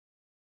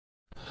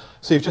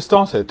So you've just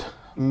started,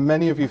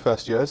 many of you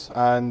first years,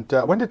 and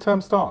when did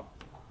term start?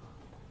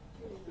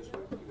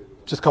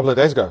 Just a couple of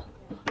days ago.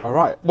 All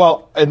right.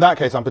 Well, in that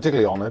case, I'm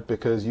particularly honoured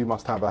because you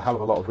must have a hell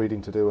of a lot of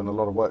reading to do and a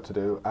lot of work to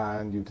do,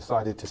 and you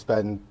decided to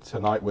spend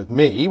tonight with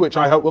me, which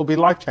I hope will be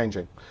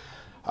life-changing.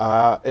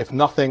 If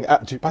nothing,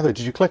 by the way,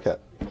 did you click it?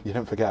 You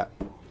didn't forget.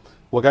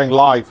 We're going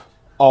live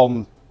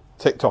on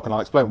TikTok, and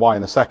I'll explain why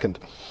in a second.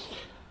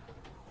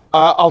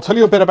 I'll tell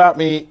you a bit about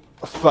me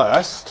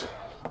first,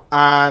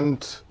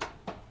 and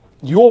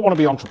you all want to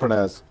be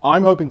entrepreneurs.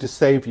 I'm hoping to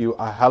save you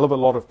a hell of a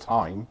lot of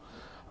time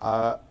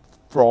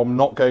from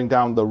not going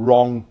down the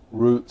wrong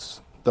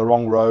routes, the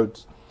wrong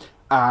roads,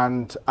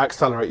 and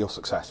accelerate your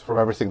success from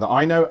everything that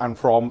I know and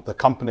from the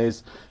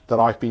companies that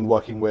I've been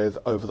working with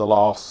over the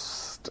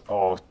last,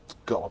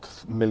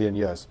 million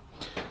years.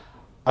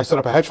 I set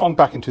up a hedge fund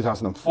back in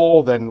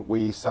 2004, then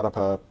we set up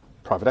a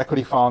private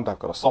equity fund, I've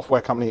got a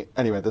software company.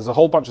 Anyway, there's a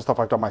whole bunch of stuff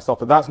I've done myself,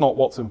 but that's not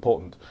what's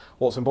important.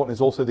 What's important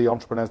is also the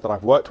entrepreneurs that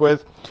I've worked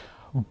with,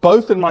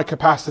 both in my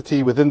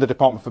capacity within the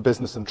Department for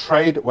Business and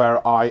Trade,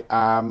 where I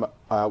am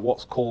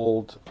what's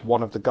called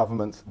one of the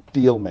government's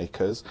deal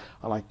makers,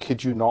 and I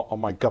kid you not, on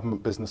my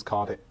government business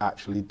card it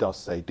actually does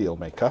say deal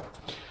maker,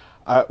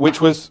 which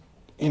was,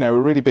 you know, a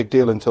really big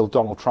deal until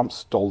Donald Trump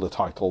stole the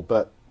title,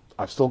 but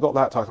I've still got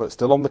that title, it's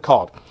still on the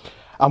card.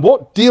 And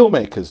what deal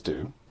makers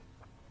do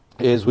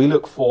is we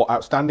look for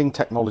outstanding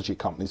technology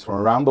companies from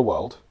around the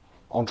world,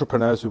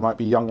 entrepreneurs who might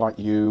be young like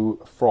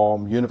you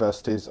from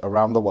universities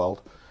around the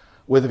world,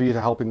 with a view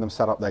to helping them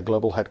set up their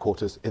global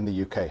headquarters in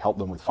the UK, help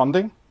them with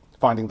funding,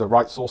 finding the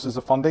right sources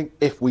of funding.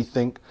 If we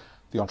think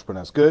the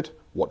entrepreneur's good,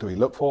 what do we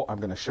look for? I'm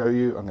going to show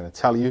you, I'm going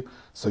to tell you,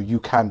 so you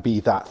can be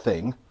that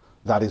thing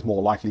that is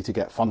more likely to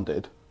get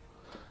funded.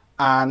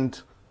 And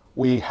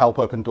we help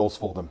open doors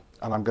for them.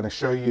 And I'm going to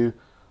show you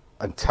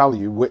and tell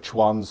you which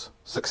ones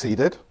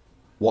succeeded,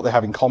 what they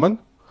have in common,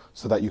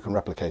 so that you can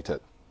replicate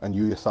it. And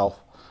you yourself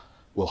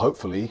will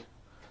hopefully,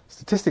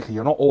 statistically,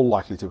 you're not all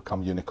likely to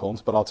become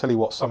unicorns, but I'll tell you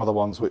what some of the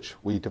ones which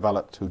we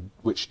developed,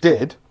 which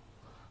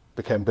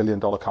became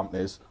billion-dollar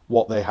companies,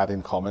 what they had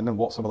in common, and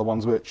what some of the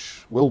ones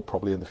which will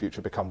probably in the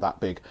future become that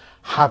big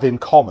have in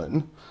common.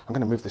 I'm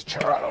going to move this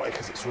chair out of the way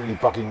because it's really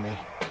bugging me.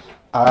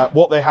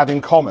 What they had in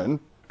common,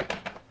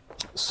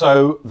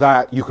 so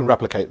that you can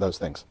replicate those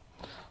things.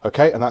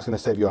 Okay, and that's going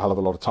to save you a hell of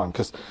a lot of time,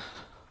 because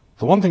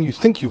the one thing you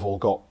think you've all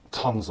got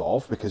tons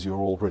of, because you're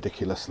all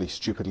ridiculously,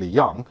 stupidly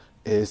young,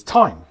 is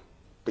time.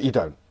 But you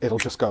don't. It'll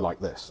just go like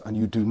this. And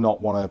you do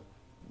not want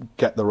to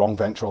get the wrong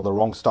venture or the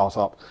wrong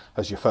startup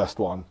as your first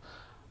one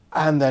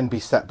and then be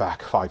set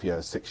back 5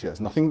 years, 6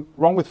 years. Nothing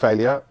wrong with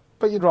failure,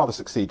 but you'd rather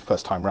succeed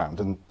first time round.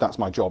 And that's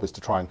my job, is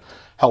to try and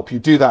help you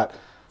do that.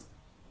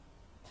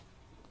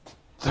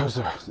 Those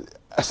are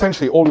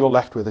essentially all you're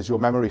left with as your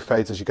memory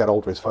fades as you get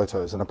older is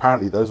photos. And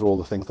apparently those are all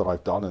the things that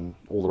I've done and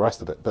all the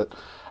rest of it. But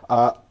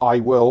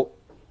I will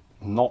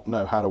not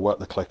know how to work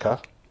the clicker.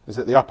 Is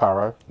it the up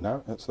arrow?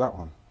 No, it's that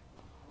one.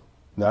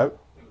 No.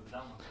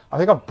 I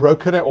think I've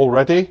broken it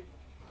already.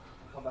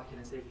 Come back in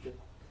and save it.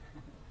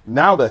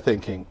 Now they're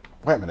thinking,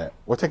 wait a minute,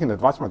 we're taking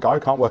advice from a guy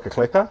who can't work a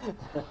clicker?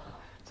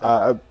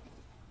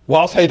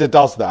 Whilst Hader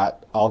does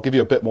that, I'll give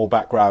you a bit more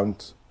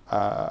background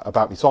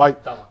about me. So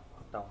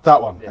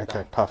that one. Yeah,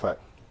 okay,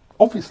 perfect.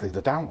 Obviously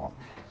the down one.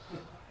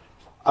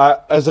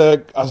 As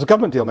a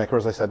government deal maker,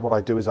 as I said, what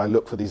I do is I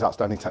look for these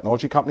outstanding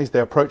technology companies.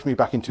 They approached me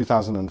back in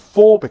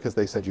 2004 because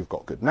they said, you've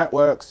got good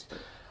networks.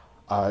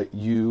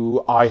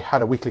 I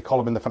had a weekly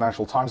column in the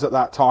Financial Times at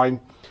that time,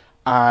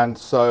 and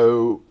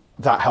so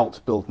that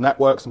helped build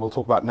networks, and we'll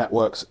talk about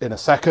networks in a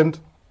second.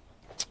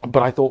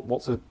 But I thought,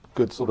 what's a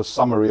good sort of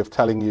summary of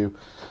telling you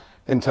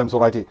in terms of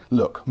what I do?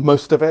 Look,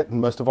 most of it,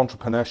 and most of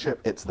entrepreneurship,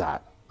 it's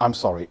that. I'm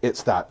sorry,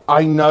 it's that.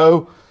 I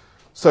know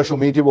social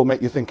media will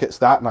make you think it's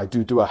that, and I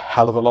do a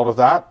hell of a lot of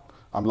that.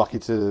 I'm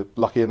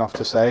lucky enough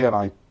to say, and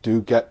I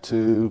do get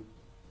to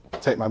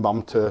take my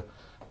mum to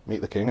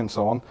meet the king and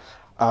so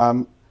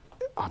on.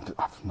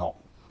 I've not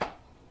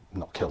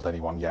killed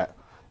anyone yet.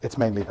 It's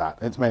mainly that.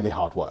 It's mainly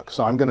hard work.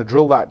 So I'm going to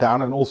drill that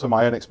down, and also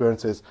my own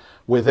experiences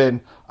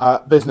within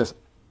business.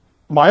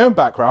 My own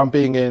background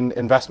being in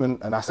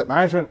investment and asset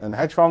management and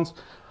hedge funds.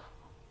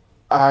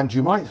 And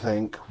you might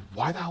think,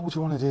 why the hell would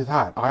you want to do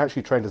that? I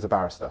actually trained as a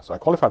barrister. So I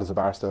qualified as a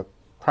barrister,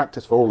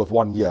 practiced for all of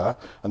 1 year,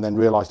 and then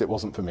realized it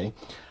wasn't for me.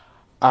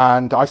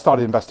 And I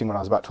started investing when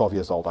I was about 12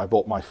 years old. I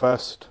bought my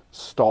first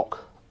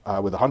stock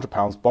with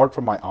 £100, borrowed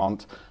from my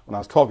aunt when I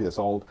was 12 years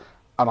old.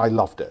 And I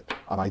loved it.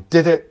 And I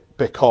did it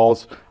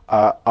because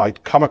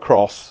I'd come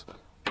across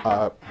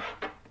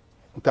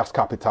Das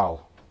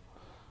Kapital.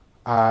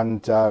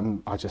 And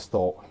I just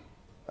thought,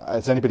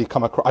 has anybody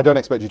come across, I don't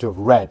expect you to have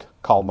read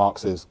Karl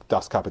Marx's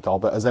Das Kapital,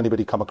 but has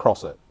anybody come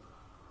across it?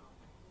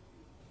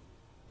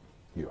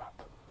 You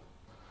have.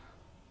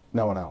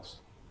 No one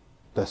else.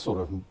 This sort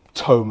of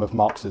tome of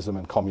Marxism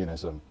and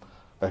communism.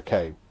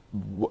 Okay,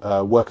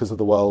 workers of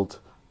the world,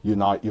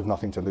 unite, you've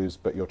nothing to lose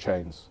but your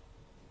chains.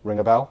 Ring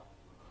a bell?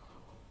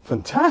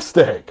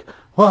 Fantastic.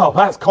 Well,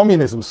 that's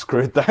communism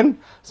screwed then.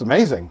 It's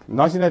amazing.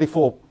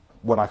 1984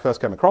 when I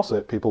first came across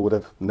it, people would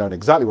have known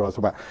exactly what I was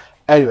talking about.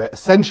 Anyway,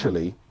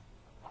 essentially,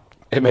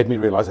 it made me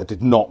realize I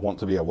did not want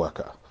to be a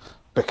worker,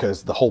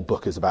 because the whole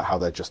book is about how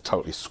they're just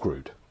totally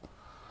screwed.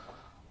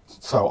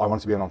 So I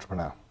wanted to be an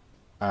entrepreneur.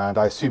 And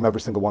I assume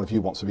every single one of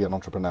you wants to be an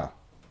entrepreneur.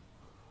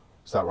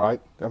 Is that right?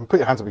 Put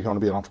your hands up if you want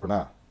to be an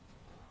entrepreneur.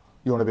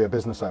 You want to be a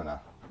business owner.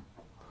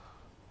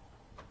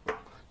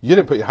 You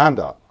didn't put your hand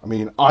up. I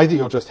mean, either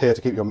you're just here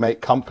to keep your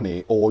mate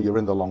company, or you're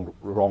in the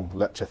wrong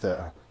lecture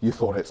theatre. You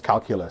thought it's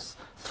calculus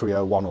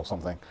 301 or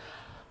something.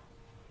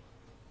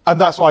 And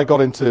that's why I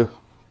got into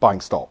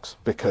buying stocks,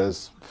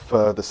 because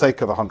for the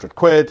sake of 100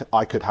 quid,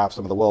 I could have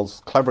some of the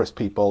world's cleverest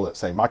people at,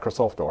 say,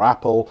 Microsoft or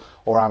Apple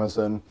or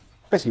Amazon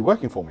basically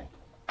working for me.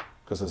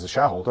 Because as a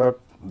shareholder,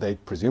 they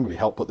presumably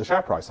help put the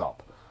share price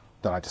up.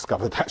 Then I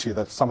discovered actually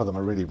that some of them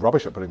are really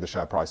rubbish at putting the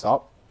share price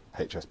up.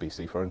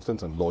 HSBC, for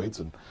instance, and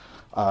Lloyd's,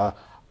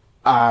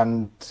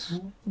 and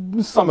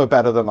some are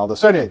better than others.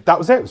 So anyway, that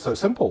was it. It was so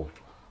simple.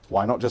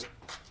 Why not just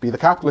be the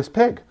capitalist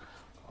pig?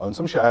 Own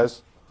some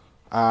shares,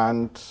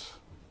 and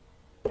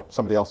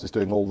somebody else is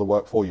doing all the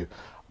work for you.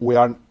 We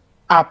are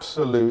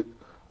absolute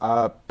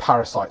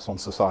parasites on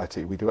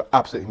society. We do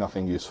absolutely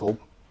nothing useful.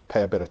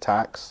 Pay a bit of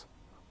tax,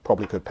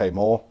 probably could pay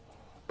more.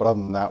 But other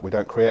than that, we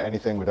don't create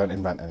anything, we don't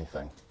invent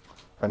anything.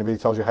 If anybody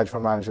tells you hedge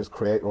fund managers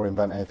create or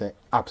invent anything,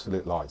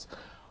 absolute lies.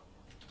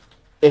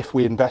 If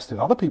we invest in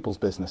other people's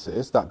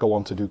businesses that go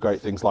on to do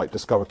great things like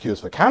discover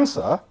cures for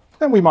cancer,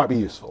 then we might be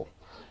useful.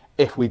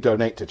 If we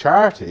donate to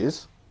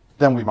charities,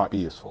 then we might be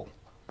useful.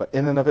 But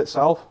in and of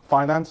itself,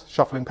 finance,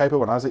 shuffling paper,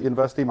 when I was at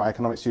university, my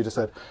economics tutor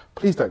said,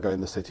 please don't go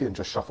in the city and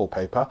just shuffle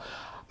paper.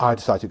 I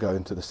decided to go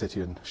into the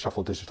city and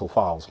shuffle digital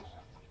files.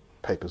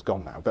 Paper's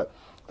gone now, but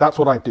that's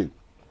what I do.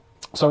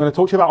 So I'm going to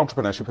talk to you about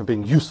entrepreneurship and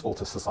being useful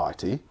to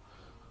society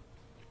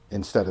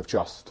instead of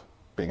just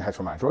being a hedge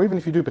fund manager. Or even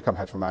if you do become a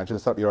hedge fund manager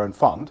and set up your own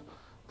fund,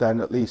 then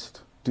at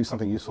least do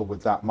something useful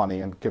with that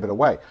money and give it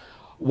away.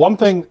 One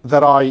thing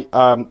that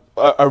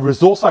a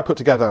resource I put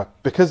together,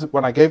 because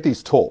when I gave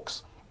these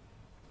talks,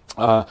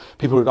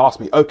 people would ask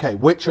me, okay,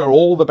 which are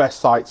all the best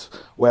sites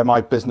where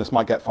my business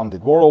might get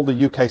funded? What are all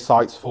the UK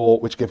sites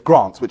which give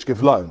grants, which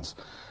give loans,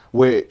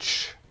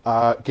 which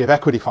give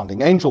equity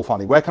funding, angel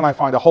funding? Where can I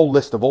find a whole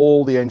list of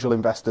all the angel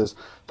investors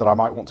that I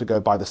might want to go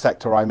by the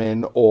sector I'm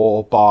in,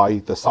 or by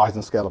the size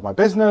and scale of my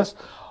business?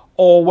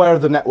 Or where are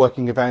the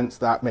networking events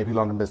that maybe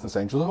London Business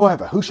Angels, or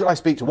whoever? Who should I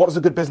speak to? What does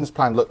a good business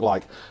plan look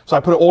like? So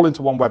I put it all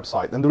into one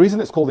website. And the reason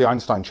it's called the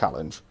Einstein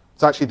Challenge,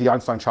 it's actually the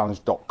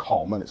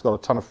einsteinchallenge.com, and it's got a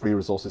ton of free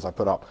resources I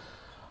put up.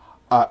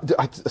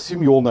 I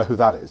assume you all know who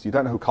that is. You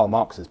don't know who Karl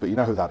Marx is, but you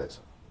know who that is.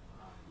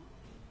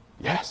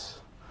 Yes.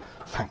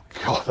 Thank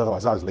God,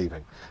 otherwise I was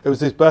leaving. It was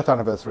his birth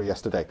anniversary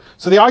yesterday.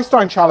 So the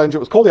Einstein Challenge, it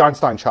was called the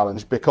Einstein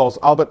Challenge because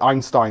Albert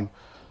Einstein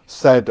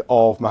said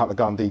of Mahatma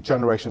Gandhi,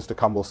 generations to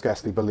come will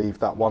scarcely believe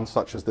that one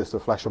such as this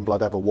of flesh and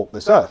blood ever walked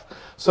this earth.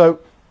 So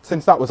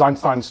since that was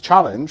Einstein's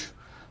challenge,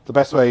 the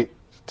best way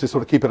to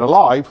sort of keep it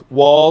alive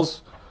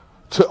was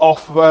to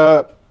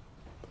offer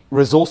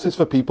resources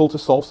for people to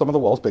solve some of the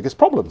world's biggest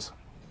problems.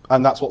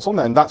 And that's what's on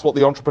there, and that's what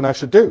the entrepreneur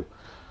should do.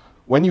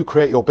 When you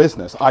create your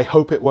business, I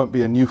hope it won't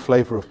be a new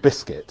flavor of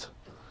biscuit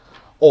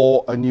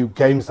or a new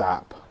games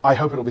app. I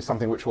hope it'll be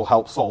something which will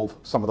help solve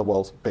some of the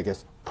world's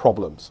biggest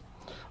problems.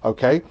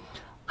 Okay?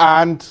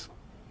 And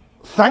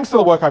thanks to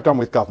the work I've done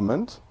with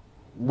government,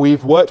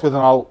 we've worked with,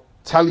 and I'll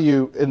tell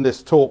you in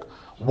this talk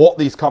what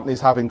these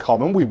companies have in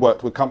common. We've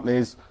worked with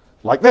companies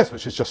like this,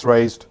 which has just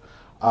raised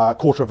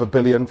 $250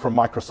 million from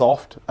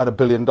Microsoft at $1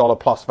 billion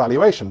plus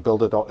valuation,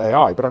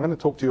 Builder.ai. But I'm going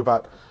to talk to you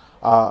about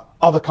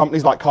other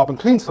companies like Carbon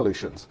Clean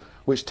Solutions,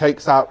 which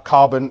takes out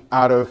carbon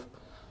out of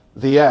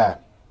the air.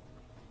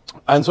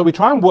 And so we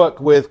try and work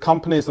with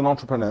companies and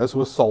entrepreneurs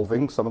who are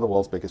solving some of the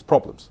world's biggest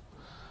problems.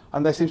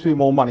 And there seems to be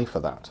more money for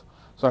that.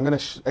 So I'm going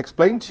to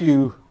explain to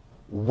you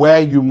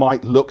where you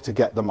might look to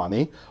get the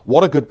money,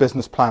 what a good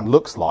business plan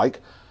looks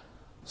like,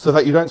 so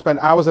that you don't spend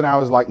hours and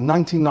hours like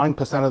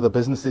 99% of the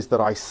businesses that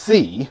I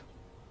see,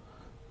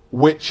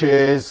 which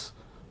is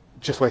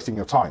just wasting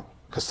your time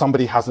because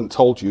somebody hasn't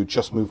told you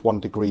just move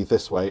 1 degree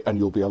this way and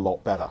you'll be a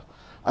lot better.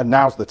 And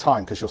now's the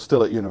time because you're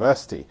still at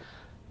university.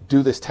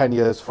 Do this 10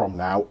 years from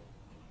now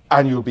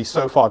and you'll be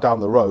so far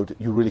down the road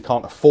you really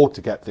can't afford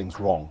to get things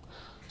wrong.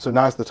 So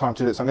now's the time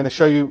to do it. So I'm going to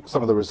show you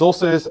some of the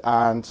resources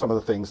and some of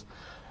the things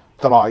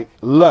that I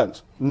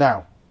learned.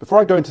 Now, before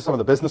I go into some of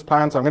the business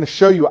plans, I'm going to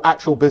show you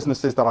actual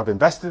businesses that I've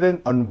invested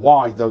in and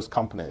why those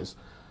companies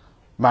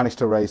managed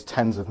to raise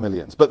tens of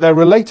millions. But they're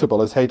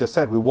relatable, as Hader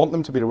said. We want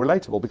them to be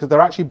relatable because they're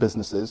actually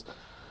businesses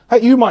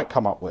that you might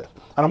come up with.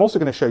 And I'm also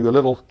going to show you a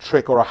little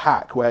trick or a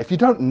hack where if you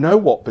don't know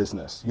what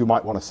business you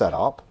might want to set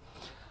up,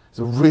 it's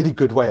a really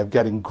good way of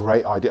getting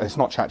great ideas. It's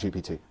not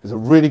ChatGPT. It's a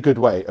really good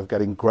way of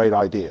getting great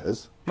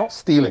ideas, not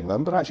stealing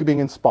them, but actually being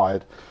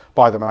inspired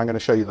by them. And I'm going to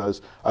show you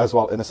those as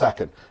well in a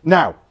second.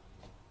 Now,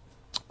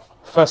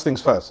 first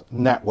things first,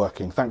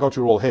 networking. Thank God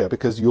you're all here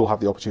because you'll have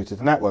the opportunity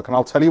to network. And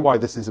I'll tell you why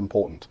this is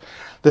important.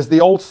 There's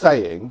the old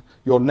saying,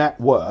 your net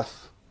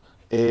worth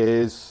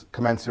is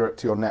commensurate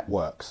to your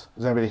networks.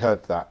 Has anybody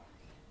heard that?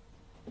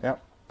 Yeah.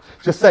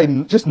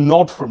 Just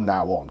nod from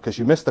now on, because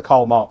you missed the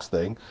Karl Marx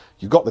thing,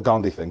 you got the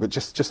Gandhi thing, but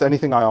just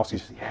anything I ask you,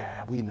 say,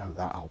 yeah, we know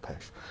that,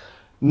 Alpesh.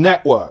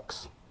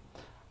 Networks.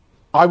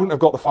 I wouldn't have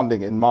got the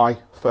funding in my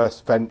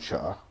first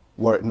venture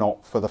were it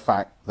not for the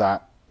fact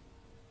that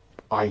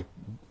I,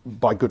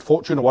 by good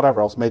fortune or whatever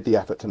else, made the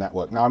effort to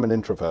network. Now I'm an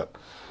introvert.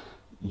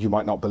 You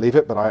might not believe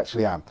it, but I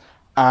actually am.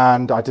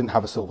 And I didn't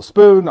have a silver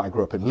spoon. I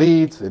grew up in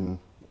Leeds,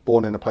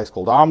 born in a place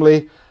called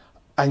Armley,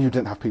 and you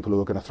didn't have people who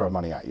were going to throw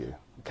money at you.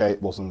 Okay,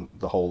 it wasn't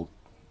the whole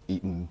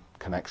Eton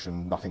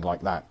connection, nothing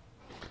like that.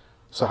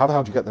 So how the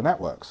hell do you get the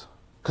networks?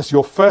 Because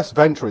your first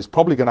venture is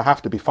probably going to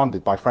have to be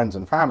funded by friends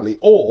and family,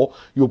 or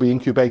you'll be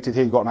incubated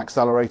here, you've got an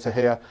accelerator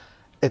here.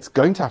 It's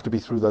going to have to be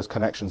through those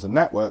connections and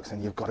networks,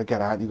 and you've got to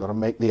get out, you've got to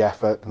make the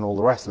effort and all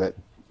the rest of it.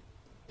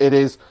 It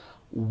is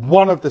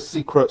one of the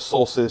secret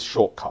sources,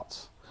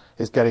 shortcuts,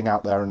 is getting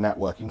out there and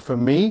networking. For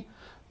me,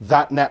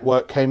 that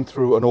network came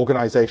through an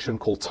organization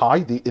called TIE,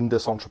 the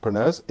Indus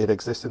Entrepreneurs. It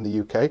exists in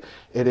the UK.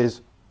 It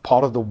is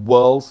part of the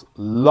world's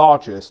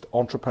largest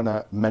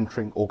entrepreneur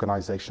mentoring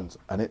organizations,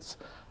 and it's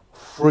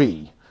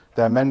free.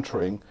 Their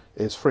mentoring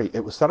is free. It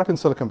was set up in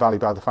Silicon Valley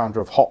by the founder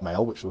of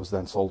Hotmail, which was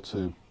then sold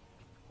to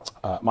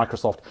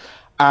Microsoft,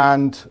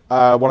 and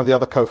one of the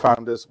other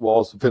co-founders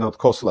was Vinod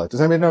Khosla.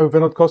 Does anybody know who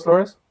Vinod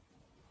Khosla is?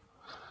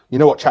 You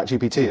know what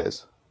ChatGPT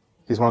is?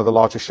 He's one of the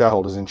largest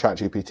shareholders in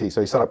ChatGPT.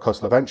 So he set up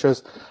Khosla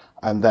Ventures,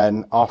 and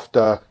then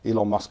after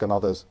Elon Musk and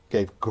others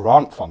gave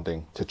grant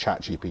funding to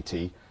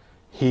ChatGPT,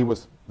 he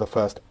was the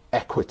first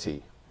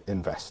equity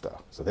investor.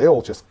 So they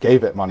all just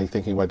gave it money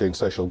thinking we're doing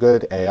social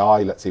good,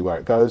 AI, let's see where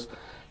it goes.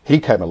 He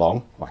came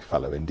along, my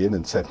fellow Indian,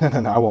 and said,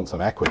 no, I want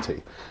some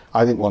equity.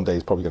 I think one day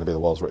he's probably going to be the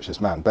world's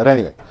richest man. But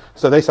anyway,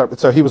 so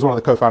he was one of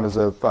the co-founders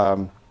of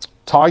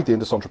TIE, the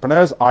Indus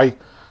Entrepreneurs. I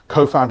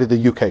co-founded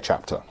the UK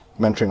chapter,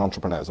 mentoring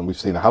entrepreneurs. And we've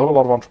seen a hell of a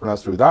lot of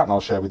entrepreneurs through that. And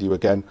I'll share with you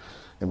again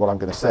in what I'm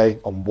going to say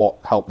on what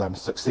helped them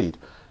succeed.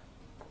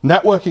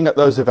 Networking at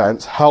those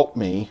events helped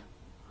me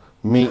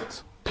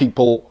meet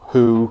people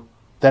who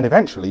then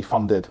eventually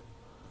funded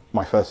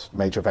my first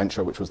major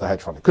venture, which was the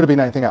hedge fund. It could have been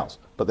anything else,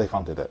 but they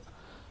funded it.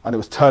 And it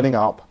was turning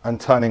up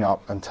and turning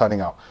up and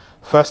turning up.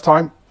 First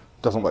time,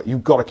 doesn't work.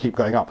 You've got to keep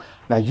going up.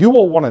 Now, you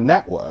all want to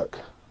network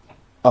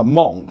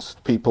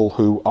amongst people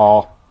who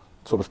are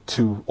sort of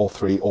 2 or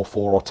 3 or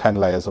 4 or 10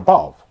 layers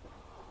above.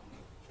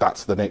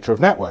 That's the nature of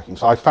networking.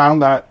 So I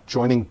found that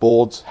joining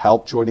boards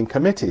helped, joining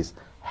committees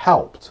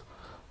helped,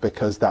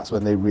 because that's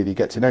when they really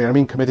get to know you. I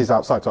mean, committees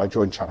outside. So I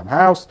joined Chatham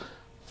House,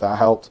 that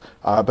helped.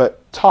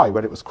 But TIE,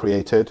 when it was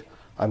created,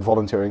 and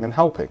volunteering and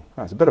helping.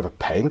 Now, it's a bit of a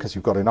pain because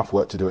you've got enough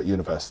work to do at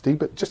university,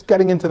 but just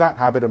getting into that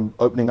habit and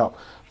opening up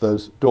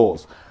those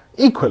doors.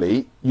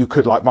 Equally, you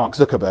could, like Mark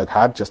Zuckerberg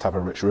had, just have a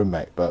rich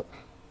roommate, but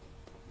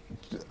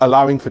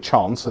allowing for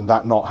chance and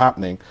that not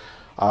happening,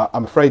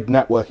 I'm afraid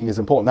networking is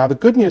important. Now, the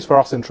good news for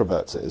us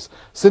introverts is,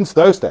 since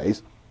those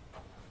days,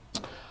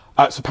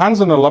 so Pan's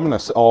an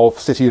alumnus of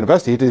City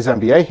University. He did his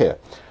MBA here.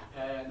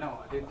 No,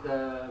 I did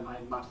my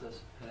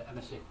master's,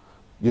 MSc.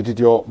 You did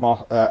your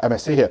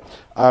MSc here.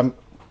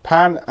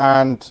 Pan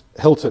and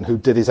Hilton, who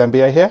did his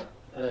MBA here?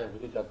 We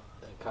did that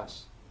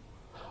CAS.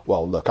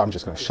 Well, look, I'm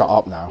just going to shut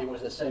up now. He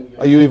was the same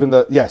university. Are you even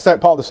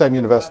part of the same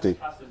university?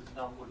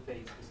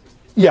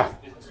 Yeah,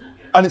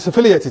 and it's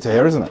affiliated to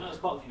here, isn't it?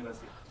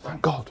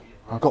 Thank God,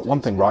 I got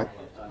one thing right.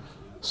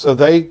 So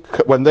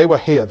when they were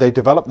here, they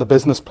developed the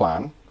business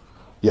plan.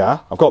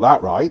 Yeah, I've got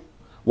that right.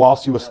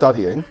 Whilst you were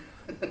studying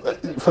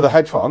for the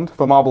hedge fund,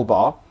 for Marble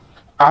Bar,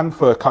 and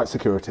for Kite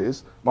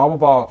Securities. Marble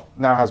Bar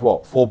now has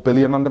what, 4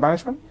 billion under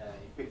management?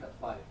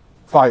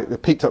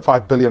 It peaked at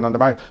 5 billion under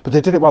management, but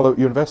they did it while at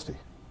university.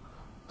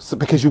 So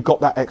because you've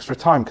got that extra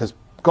time, because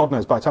God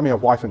knows, by the time you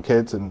have wife and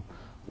kids and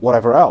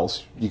whatever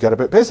else, you get a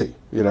bit busy,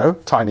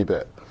 tiny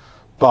bit.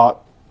 But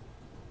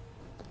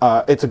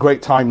it's a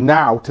great time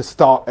now to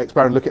start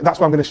experimenting. Looking. That's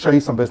why I'm going to show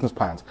you some business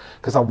plans,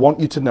 because I want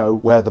you to know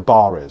where the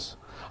bar is.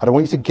 I don't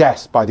want you to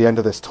guess by the end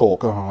of this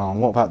talk, oh,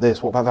 what about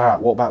this, what about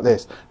that, what about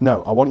this?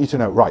 No, I want you to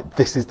know, right,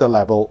 this is the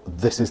level,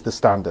 this is the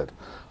standard,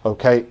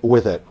 okay,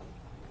 with it.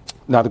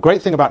 Now, the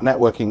great thing about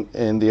networking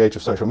in the age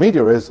of social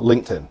media is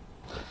LinkedIn.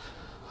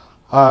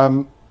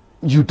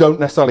 You don't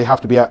necessarily have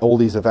to be at all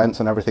these events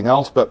and everything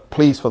else, but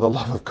please, for the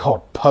love of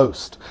God,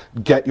 post.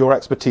 Get your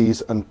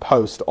expertise and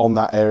post on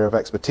that area of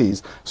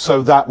expertise,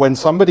 so that when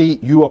somebody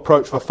you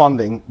approach for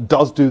funding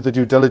does do the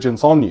due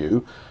diligence on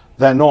you,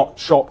 they're not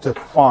shocked to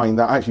find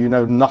that actually you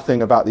know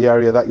nothing about the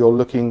area that you're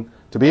looking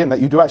to be in, that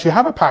you do actually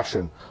have a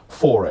passion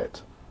for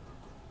it.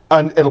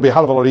 And it'll be a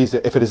hell of a lot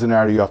easier if it is an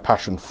area you have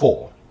passion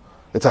for.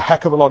 It's a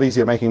heck of a lot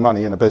easier making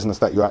money in a business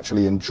that you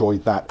actually enjoy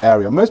that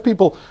area. Most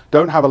people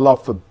don't have a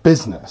love for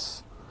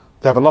business.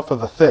 They have a love for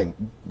the thing.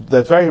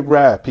 There's very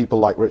rare people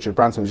like Richard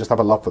Branson who just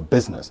have a love for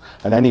business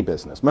and any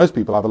business. Most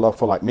people have a love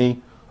for, like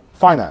me,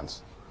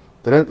 finance.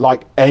 They don't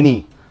like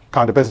any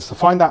kind of business. To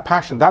find that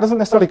passion, that doesn't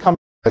necessarily come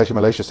from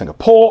Malaysia,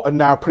 Singapore, and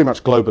now pretty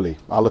much globally.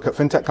 I look at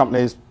fintech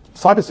companies,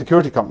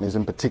 cybersecurity companies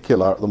in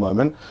particular at the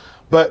moment.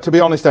 But to be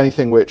honest,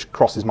 anything which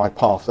crosses my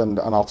path, and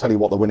I'll tell you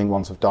what the winning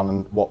ones have done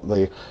and what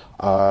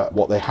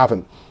they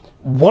haven't.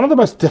 One of the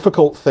most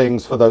difficult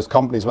things for those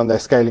companies when they're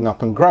scaling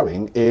up and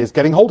growing is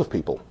getting hold of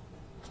people.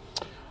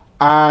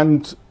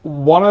 And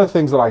one of the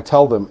things that I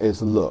tell them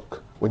is,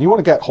 look, when you want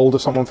to get hold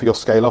of someone for your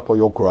scale up or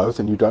your growth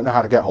and you don't know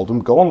how to get hold of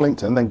them, go on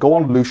LinkedIn, then go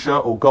on Lucia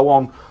or go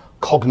on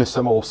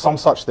Cognizant or some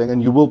such thing,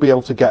 and you will be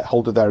able to get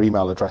hold of their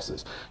email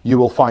addresses. You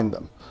will find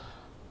them.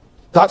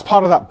 That's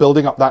part of that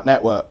building up that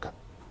network.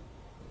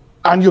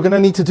 And you're going to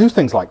need to do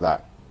things like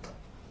that.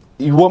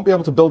 You won't be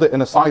able to build it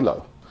in a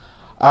silo.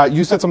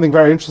 You said something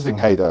very interesting,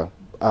 Hader,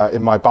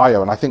 in my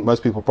bio, and I think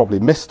most people probably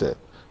missed it.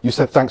 You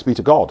said, thanks be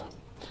to God,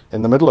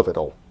 in the middle of it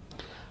all.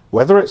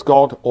 Whether it's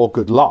God or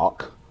good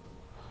luck,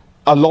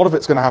 a lot of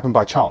it's going to happen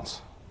by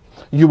chance.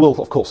 You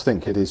will, of course,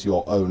 think it is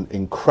your own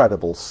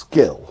incredible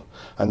skill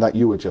and that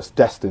you were just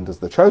destined as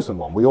the chosen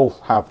one. We all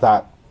have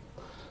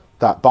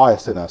that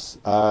bias in us,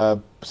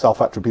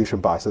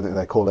 self-attribution bias, I think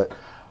they call it.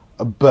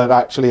 But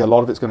actually, a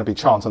lot of it's going to be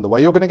chance. And the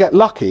way you're going to get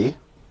lucky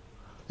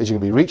is you're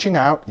going to be reaching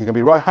out. You're going to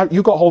be right.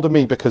 You got hold of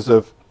me because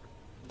of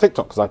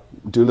TikTok, because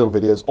I do little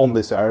videos on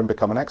this area and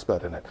become an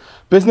expert in it.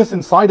 Business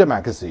Insider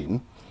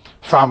magazine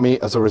found me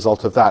as a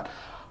result of that.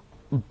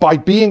 By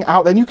being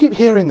out there, and you keep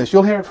hearing this,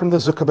 you'll hear it from the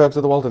Zuckerbergs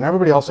of the world and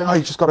everybody else saying, oh,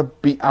 you just got to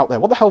be out there.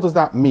 What the hell does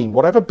that mean?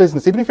 Whatever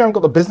business, even if you haven't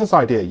got the business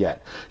idea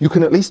yet, you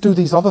can at least do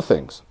these other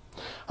things.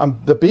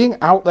 The being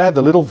out there,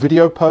 the little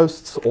video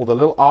posts or the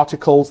little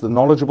articles, the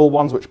knowledgeable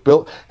ones which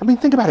build, I mean,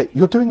 think about it.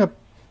 You're doing a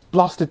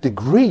blasted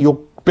degree. You're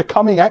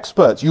becoming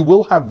experts. You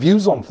will have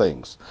views on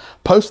things.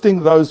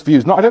 Posting those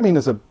views, I don't mean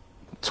as a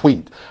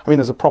tweet, I mean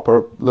as a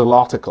proper little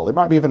article. It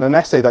might be even an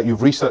essay that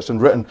you've researched and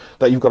written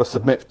that you've got to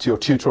submit to your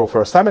tutor or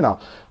for a seminar.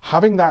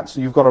 Having that, so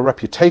you've got a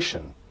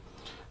reputation.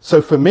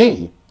 So for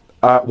me,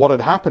 what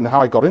had happened, how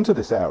I got into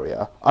this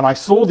area, and I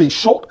saw these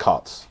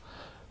shortcuts,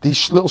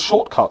 these little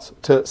shortcuts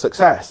to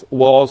success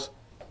was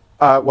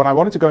when I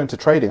wanted to go into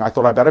trading, I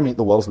thought I better meet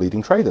the world's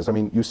leading traders. I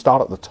mean, you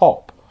start at the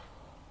top.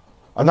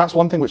 And that's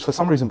one thing which for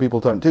some reason people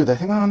don't do. They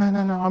think, oh, no,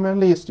 I'm at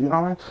least,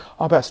 I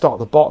better start at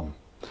the bottom.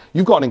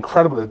 You've got an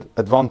incredible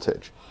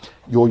advantage.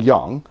 You're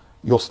young,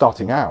 you're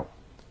starting out.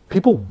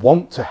 People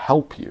want to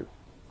help you.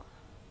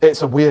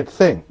 It's a weird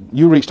thing.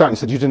 You reached out and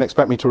said you didn't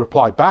expect me to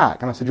reply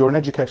back. And I said, you're an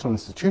educational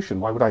institution.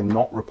 Why would I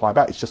not reply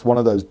back? It's just one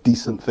of those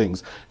decent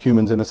things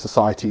humans in a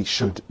society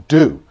should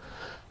do.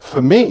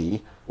 For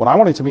me, when I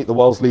wanted to meet the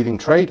world's leading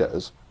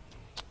traders,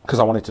 because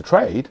I wanted to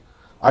trade,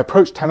 I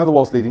approached 10 of the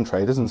world's leading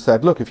traders and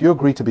said, look, if you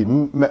agree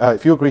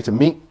to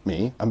meet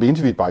me and be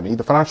interviewed by me,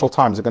 the Financial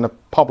Times are going to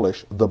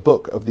publish the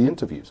book of the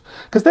interviews.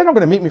 Because they're not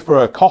going to meet me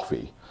for a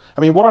coffee.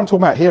 I mean, what I'm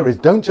talking about here is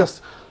don't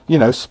just,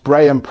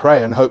 spray and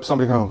pray and hope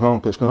somebody goes, oh,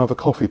 Alpesh, can I have a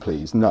coffee,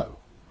 please? No.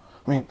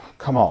 I mean,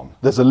 come on.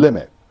 There's a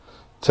limit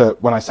to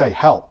when I say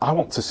help. I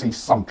want to see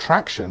some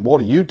traction. What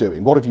are you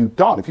doing? What have you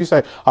done? If you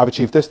say, I've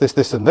achieved this,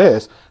 this, and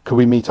this, could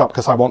we meet up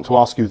because I want to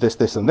ask you this,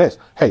 this, and this?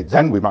 Hey,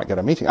 then we might get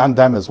a meeting, and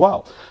them as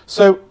well.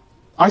 So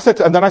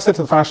and then I said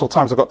to the Financial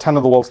Times, I've got 10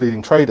 of the world's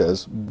leading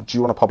traders. Do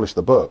you want to publish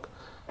the book?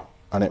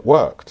 And it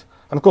worked.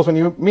 And of course, when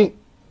you meet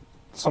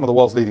some of the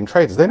world's leading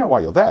traders, they know why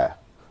you're there.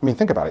 I mean,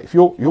 think about it. If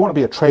you want to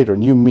be a trader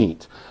and you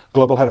meet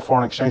global head of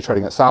foreign exchange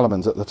trading at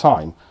Salomons at the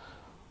time,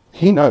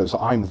 he knows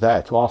I'm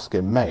there to ask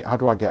him, mate, how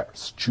do I get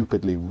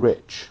stupidly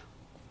rich?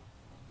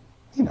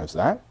 He knows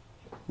that.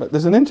 But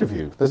there's an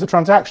interview, there's a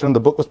transaction, the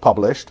book was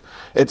published.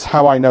 It's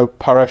how I know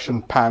Paresh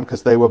and Pan,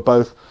 because they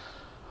both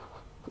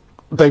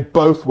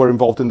were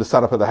involved in the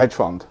setup of the hedge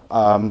fund,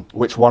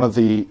 which one of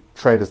the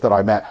traders that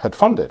I met had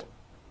funded.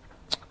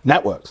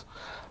 Networks.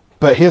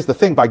 But here's the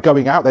thing, by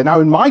going out there,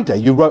 now in my day,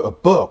 you wrote a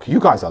book. You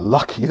guys are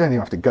lucky. You don't even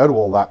have to go to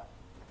all that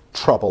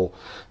trouble.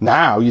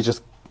 Now you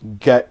just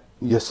get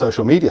your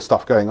social media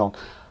stuff going on.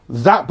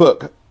 That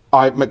book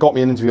got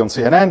me an interview on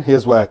CNN.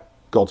 Here's where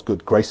God's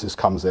good graces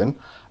comes in.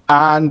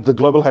 And the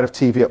global head of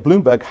TV at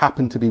Bloomberg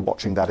happened to be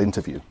watching that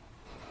interview.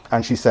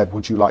 And she said,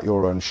 would you like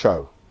your own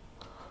show?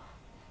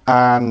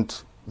 And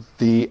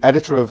the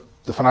editor of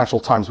the Financial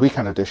Times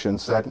Weekend Edition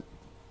said,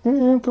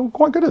 I'm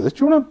quite good at this.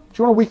 Do you want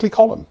a weekly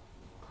column?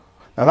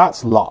 Now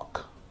that's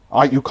luck.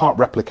 You can't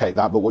replicate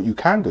that, but what you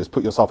can do is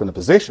put yourself in a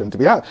position to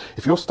be out.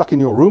 If you're stuck in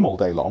your room all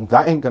day long,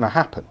 that ain't going to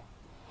happen.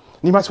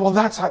 And you might say, well,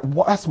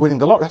 that's winning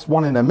the lottery. That's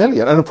 1 in a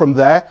million. And from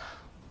there,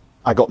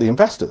 I got the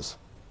investors.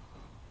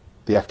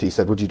 The FT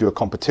said, would you do a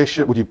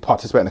competition? Would you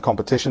participate in a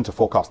competition to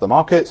forecast the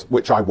markets?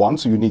 Which I won,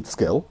 so you need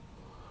skill.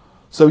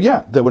 So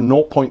yeah, there were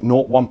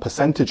 0.01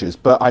 percentages,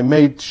 but I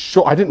made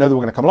sure, I didn't know they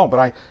were going to come along, but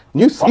I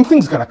knew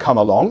something's going to come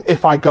along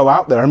if I go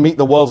out there and meet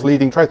the world's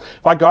leading traders.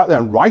 If I go out there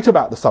and write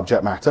about the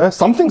subject matter,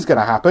 something's going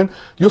to happen.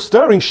 You're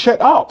stirring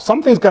shit up.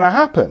 Something's going to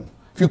happen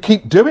if you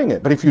keep doing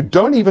it. But if you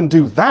don't even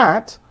do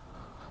that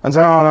and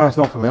say, oh no, it's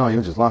not for me. Oh,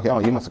 you're just lucky. Oh,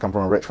 you must have come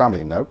from a rich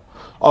family. No.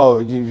 Oh,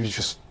 you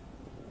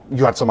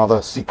had some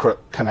other secret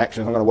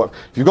connection. It's not going to work.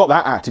 If you've got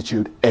that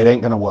attitude, it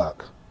ain't going to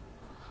work.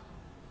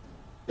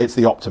 It's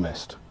the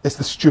optimist. It's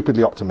the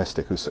stupidly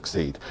optimistic who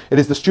succeed. It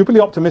is the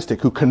stupidly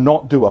optimistic who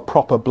cannot do a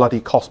proper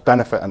bloody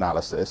cost-benefit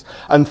analysis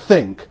and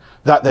think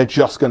that they're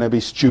just going to be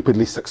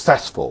stupidly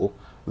successful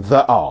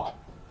that are.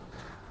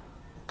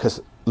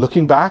 Because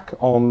looking back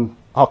on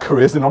our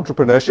careers in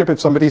entrepreneurship. If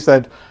somebody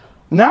said,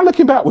 now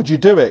looking back, would you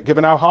do it,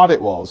 given how hard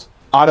it was?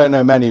 I don't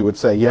know many would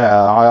say, yeah,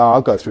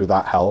 I'll go through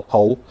that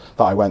hole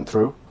that I went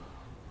through.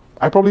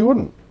 I probably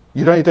wouldn't.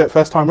 You'd only do it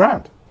first time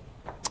round.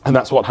 And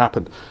that's what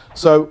happened.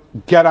 So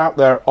get out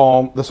there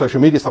on the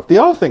social media stuff. The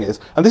other thing is,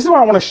 and this is where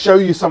I want to show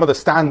you some of the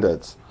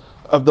standards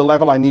of the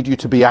level I need you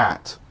to be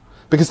at.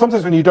 Because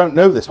sometimes when you don't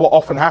know this, what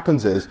often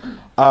happens is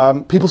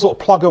people sort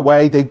of plug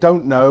away, they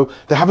don't know,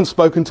 they haven't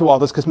spoken to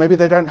others because maybe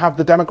they don't have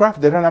the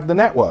demographic, they don't have the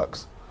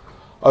networks.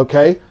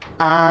 Okay?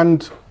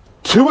 And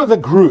two of the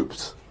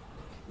groups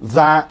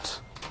that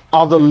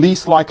are the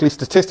least likely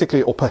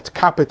statistically or per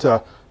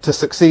capita to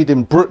succeed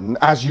in Britain,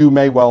 as you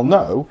may well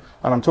know,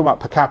 and I'm talking about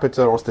per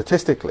capita or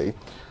statistically,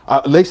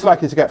 least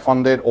likely to get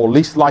funded or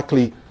least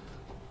likely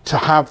to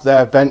have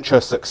their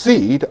venture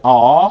succeed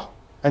are,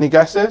 any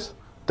guesses,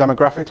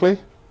 demographically?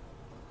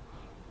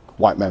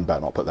 White men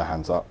better not put their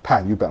hands up.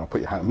 Pan, you better not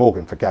put your hand up.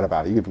 Morgan, forget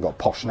about it. You even got a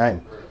posh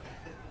name.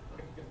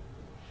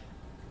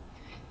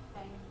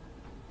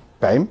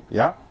 BAME,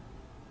 yeah.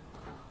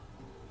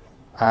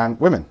 And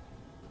women.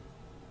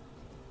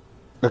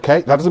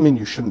 Okay, that doesn't mean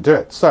you shouldn't do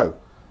it. So,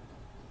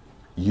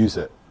 use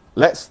it.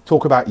 Let's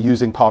talk about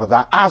using part of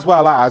that, as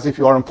well as, if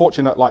you are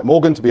unfortunate like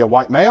Morgan to be a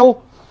white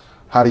male,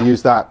 how to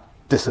use that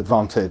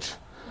disadvantage,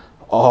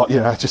 or, you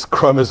know, just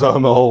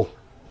chromosomal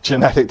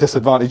genetic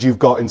disadvantage you've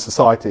got in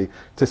society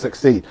to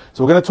succeed.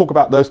 So we're going to talk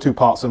about those two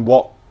parts and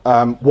what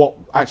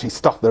actually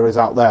stuff there is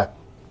out there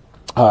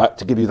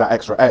to give you that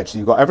extra edge. So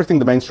you've got everything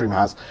the mainstream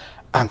has,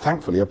 and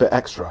thankfully a bit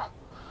extra.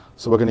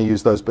 So we're going to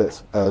use those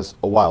bits as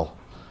well.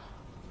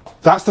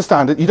 That's the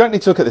standard. You don't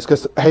need to look at this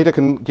because Hader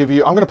can give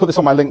you, I'm going to put this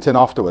on my LinkedIn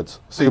afterwards,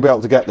 so you'll be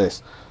able to get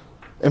this.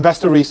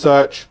 Investor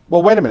research.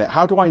 Well, wait a minute.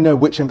 How do I know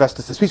which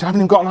investors to speak to? I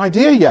haven't even got an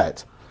idea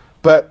yet.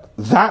 But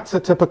that's a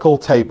typical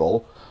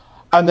table.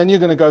 And then you're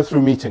going to go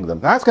through meeting them.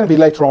 That's going to be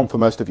later on for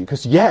most of you,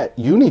 because yet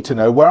you need to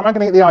know, where am I going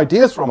to get the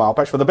ideas from,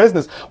 Alpesh, for the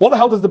business? What the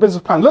hell does the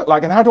business plan look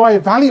like, and how do I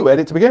evaluate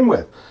it to begin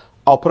with?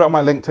 I'll put it on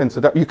my LinkedIn, so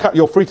that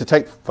you're free to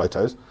take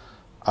photos,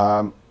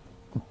 but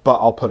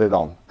I'll put it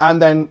on.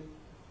 And then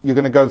you're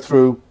going to go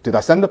through, did I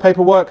send the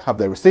paperwork? Have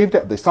they received it?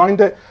 Have they signed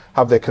it?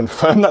 Have they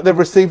confirmed that they've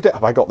received it?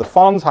 Have I got the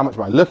funds? How much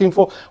am I looking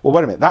for? Well,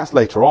 wait a minute, that's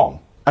later on.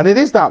 And it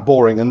is that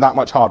boring and that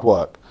much hard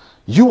work.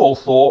 You all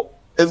thought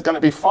it's going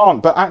to be fun,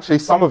 but actually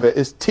some of it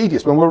is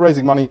tedious. When we were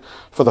raising money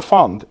for the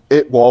fund,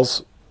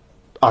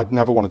 I'd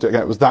never want to do it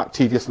again. It was that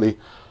tediously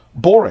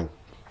boring.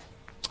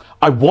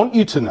 I want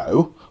you to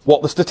know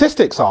what the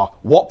statistics are.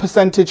 What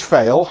percentage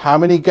fail? How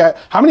many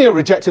are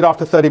rejected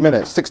after 30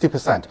 minutes?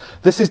 60%.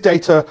 This is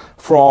data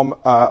from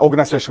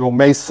organization called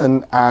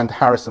Mason and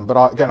Harrison,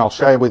 but again, I'll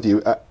share with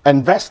you.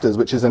 Investors,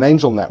 which is an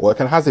angel network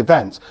and has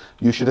events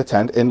you should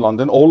attend in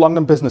London, all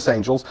London business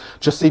angels,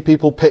 just see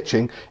people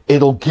pitching.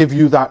 It'll give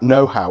you that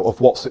know-how of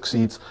what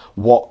succeeds,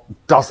 what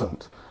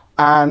doesn't.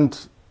 And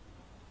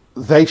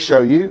they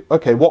show you,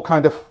 okay, what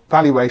kind of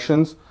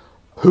valuations,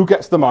 who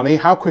gets the money,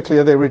 how quickly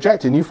are they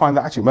rejected? And you find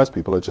that actually most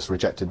people are just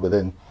rejected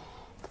within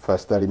the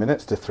first 30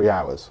 minutes to 3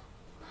 hours.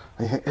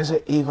 And you think, is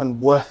it even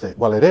worth it?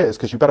 Well, it is,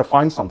 because you better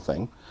find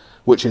something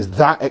which is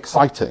that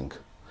exciting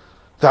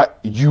that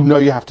you know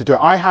you have to do it.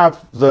 I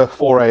have the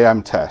 4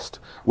 a.m. test,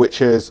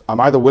 which is I'm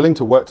either willing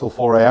to work till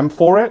 4 a.m.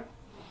 for it,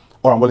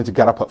 or I'm willing to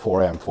get up at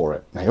 4 a.m. for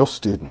it. Now, you're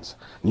students,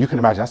 and you can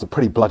imagine that's a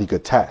pretty bloody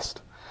good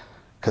test,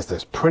 because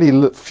there's pretty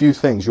few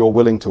things you're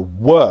willing to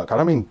work. I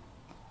don't mean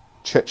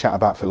chit-chat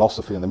about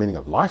philosophy and the meaning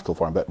of life till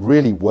 4 a.m., but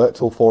really work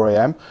till 4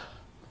 a.m.,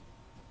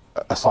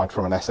 aside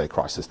from an essay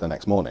crisis the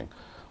next morning,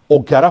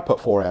 or get up at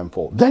 4 a.m.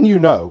 for. Then you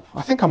know,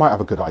 I think I might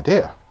have a good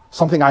idea.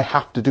 Something I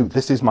have to do.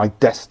 This is my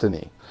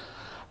destiny.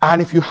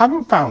 And if you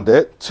haven't found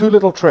it, 2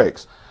 little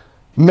tricks.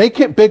 Make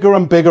it bigger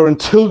and bigger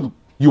until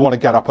you want to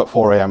get up at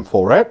 4 a.m.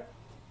 for it.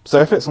 So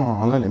if it's,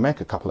 I'll only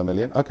make a couple of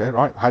million. Okay,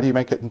 right. How do you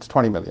make it into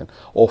 20 million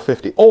or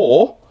 50?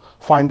 Or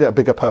find it a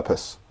bigger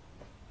purpose.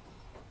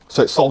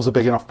 So it solves a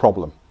big enough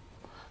problem.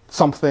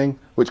 Something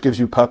which gives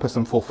you purpose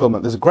and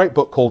fulfillment. There's a great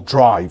book called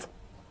Drive,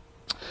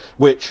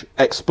 which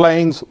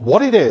explains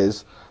what it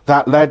is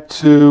that led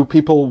to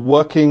people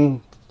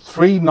working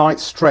 3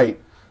 nights straight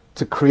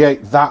to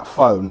create that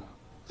phone,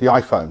 the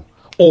iPhone,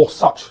 or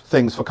such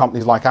things for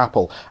companies like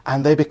Apple.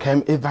 And they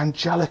became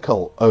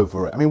evangelical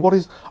over it. I mean, what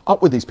is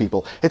up with these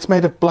people? It's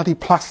made of bloody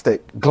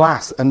plastic,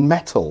 glass, and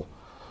metal.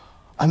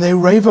 And they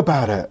rave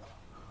about it.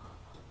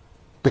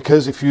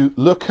 Because if you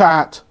look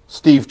at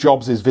Steve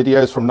Jobs'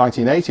 videos from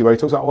 1980, where he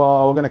talks about,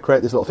 well, we're going to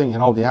create this little thing, you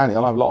can hold your hand,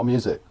 you'll have a lot of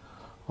music.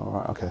 All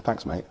right, okay,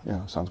 thanks, mate.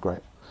 Yeah, sounds great.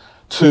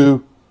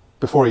 To,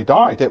 before he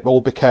died, it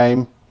all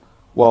became,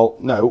 well,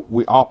 no,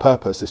 our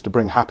purpose is to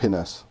bring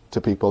happiness to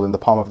people in the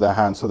palm of their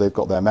hand, so they've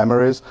got their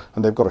memories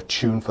and they've got a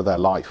tune for their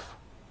life.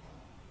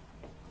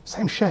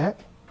 Same shit.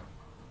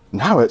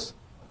 Now it's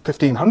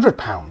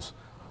 £1,500.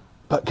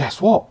 But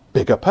guess what?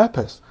 Bigger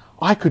purpose.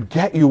 I could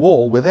get you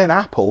all within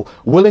Apple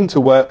willing to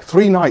work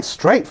 3 nights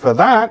straight for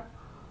that.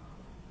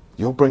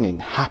 You're bringing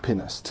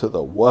happiness to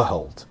the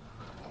world.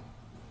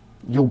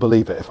 You'll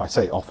believe it if I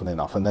say it often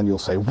enough, and then you'll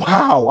say,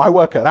 wow, I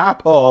work at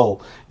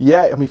Apple.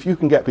 Yeah, I mean, if you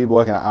can get people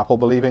working at Apple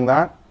believing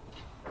that,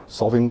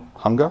 Solving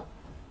hunger?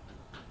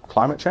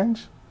 Climate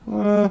change?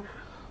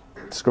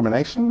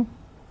 Discrimination?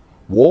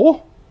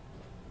 War?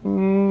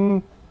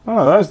 None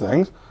of those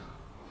things.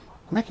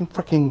 Making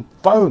freaking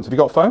phones. Have you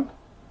got a phone?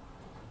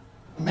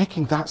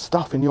 Making that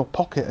stuff in your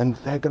pocket, and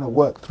they're going to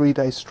work 3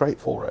 days straight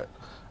for it.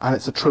 And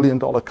it's $1 trillion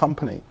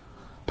company.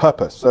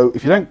 Purpose. So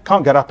if you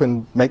can't get up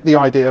and make the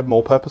idea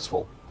more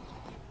purposeful.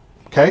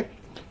 Okay?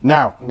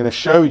 Now, I'm going to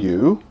show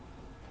you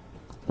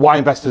why I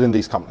invested in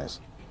these companies.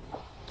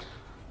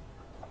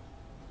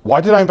 Why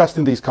did I invest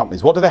in these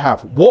companies? What do they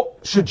have? What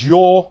should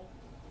your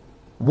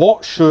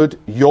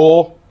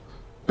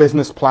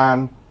business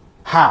plan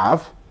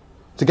have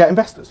to get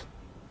investors?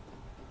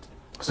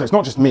 So it's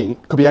not just me,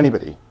 it could be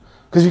anybody.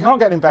 Because you can't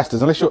get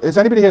investors unless is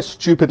anybody here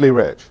stupidly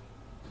rich?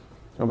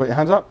 You want to put your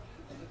hands up?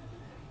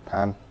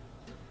 Pan?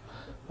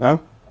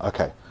 No?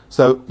 Okay.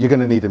 So you're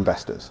going to need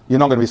investors. You're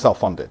not going to be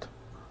self-funded.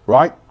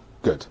 Right?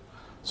 Good.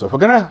 So if we're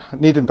going to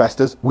need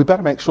investors, we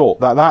better make sure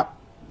that that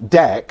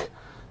deck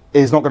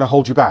is not going to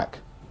hold you back.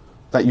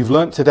 That you've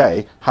learned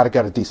today how to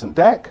get a decent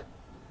deck,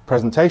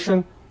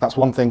 presentation, that's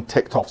one thing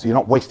ticked off. So you're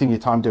not wasting your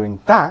time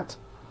doing that.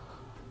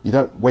 You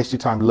don't waste your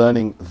time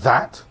learning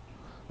that.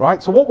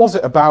 Right? So what was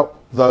it about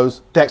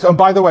those decks? And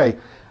by the way,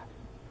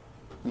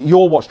 you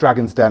all watch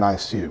Dragon's Den, I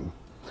assume.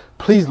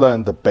 Please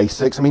learn the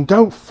basics. I mean,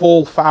 don't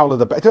fall foul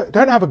of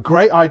don't have a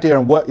great idea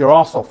and work your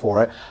ass off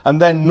for it and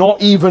then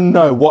not even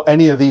know what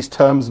any of these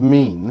terms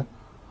mean.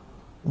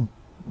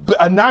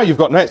 And now you've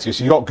got no excuse.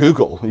 You've got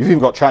Google. You've even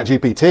got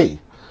ChatGPT.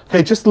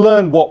 Okay, just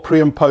learn what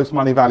pre and post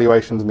money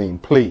valuations mean,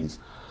 please.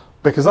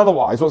 Because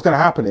otherwise, what's going to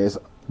happen is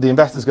the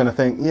investor's going to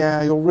think,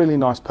 yeah, you're a really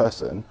nice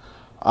person,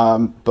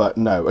 but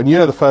no. And you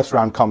know the first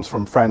round comes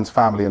from friends,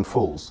 family, and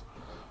fools.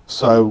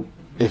 So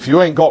if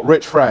you ain't got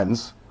rich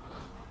friends,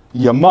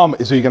 your mum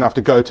is who you're going to have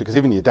to go to, because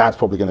even your dad's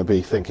probably going to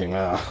be thinking,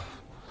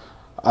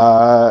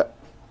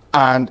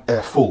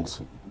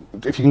 fools.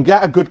 If you can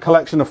get a good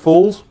collection of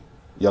fools,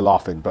 you're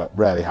laughing, but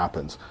rarely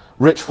happens.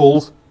 Rich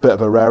fools, bit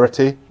of a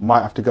rarity.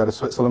 Might have to go to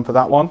Switzerland for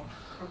that one.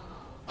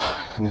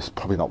 And it's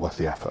probably not worth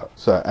the effort.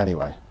 So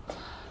anyway,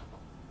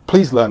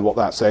 please learn what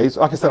that says.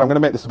 Like I said, I'm going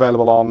to make this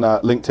available on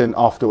LinkedIn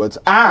afterwards.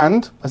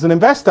 And as an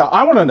investor,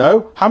 I want to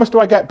know, how much do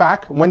I get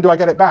back and when do I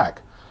get it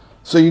back?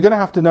 So you're going to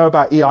have to know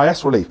about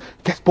EIS relief.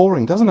 It gets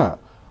boring, doesn't it?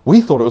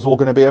 We thought it was all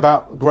going to be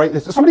about great.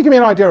 Somebody give me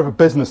an idea of a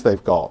business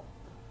they've got.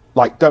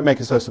 Like, don't make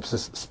it so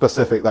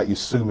specific that you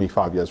sue me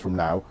 5 years from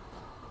now,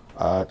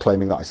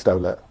 claiming that I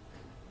stole it.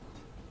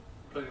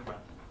 Clothing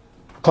brand.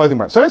 Clothing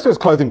brand. So let's do a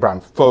clothing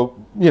brand for,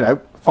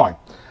 fine.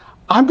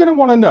 I'm going to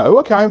want to know,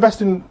 okay, I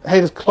invest in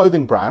Hayter's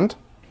clothing brand.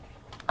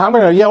 I'm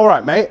going to, yeah, all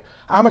right, mate.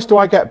 How much do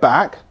I get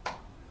back?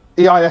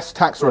 EIS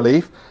tax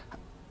relief.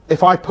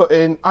 If I put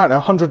in, I don't know,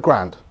 100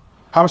 grand.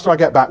 How much do I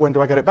get back? When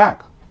do I get it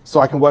back?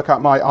 So I can work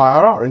out my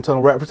IRR,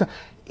 internal rate of return.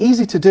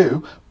 Easy to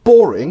do,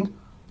 boring,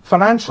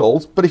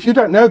 financials, but if you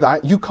don't know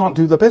that, you can't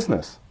do the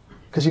business.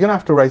 Because you're going to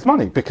have to raise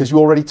money, because you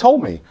already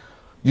told me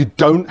you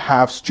don't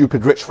have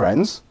stupid rich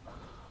friends,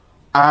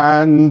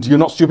 and you're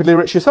not stupidly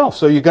rich yourself,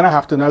 so you're going to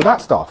have to know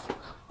that stuff.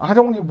 I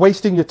don't want you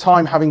wasting your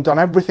time having done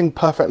everything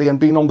perfectly and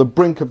been on the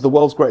brink of the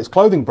world's greatest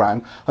clothing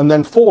brand and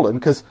then fallen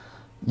because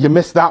you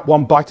missed that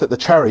one bite at the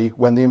cherry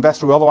when the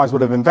investor who otherwise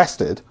would have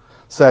invested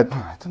said,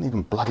 I don't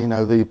even bloody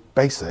know the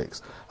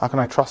basics. How can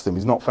I trust him?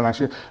 He's not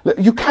financially...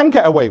 You can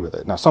get away with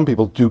it. Now, some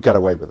people do get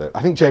away with it.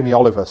 I think Jamie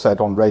Oliver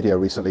said on radio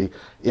recently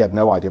he had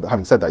no idea, but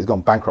having said that, he's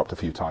gone bankrupt a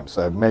few times,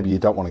 so maybe you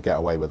don't want to get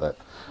away with it.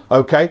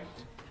 Okay,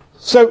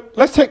 so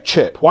let's take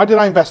Chip. Why did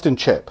I invest in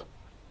Chip?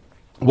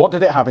 What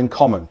did it have in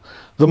common?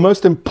 The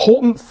most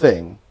important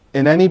thing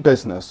in any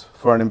business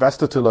for an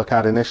investor to look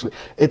at initially,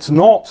 it's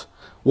not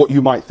what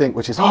you might think,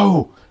 which is,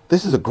 oh,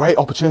 this is a great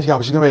opportunity. I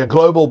was going to be a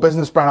global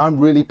business brand. I'm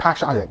really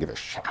passionate. I don't give a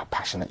shit how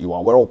passionate you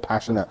are. We're all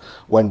passionate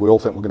when we all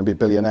think we're going to be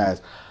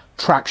billionaires.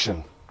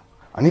 Traction.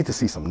 I need to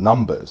see some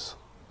numbers.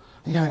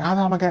 You know, how the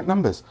hell am I getting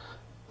numbers?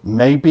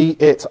 Maybe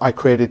I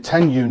created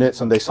 10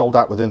 units and they sold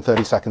out within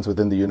 30 seconds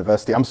within the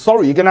university. I'm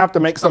sorry, you're going to have to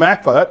make some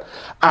effort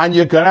and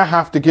you're going to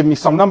have to give me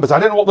some numbers. I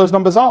don't know what those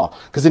numbers are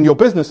because in your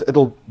business,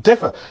 it'll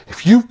differ.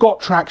 If you've got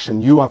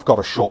traction, you have got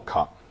a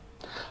shortcut.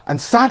 And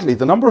sadly,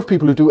 the number of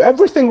people who do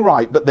everything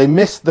right, but they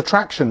miss the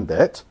traction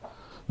bit,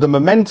 the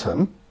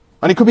momentum,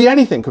 and it could be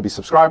anything, it could be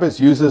subscribers,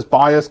 users,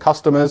 buyers,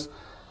 customers.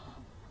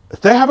 If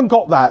they haven't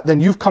got that,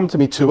 then you've come to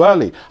me too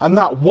early. And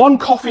that one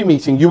coffee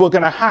meeting you were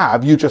going to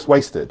have, you just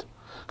wasted.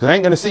 Because I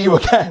ain't going to see you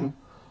again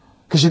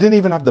because you didn't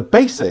even have the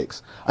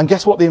basics. And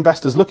guess what the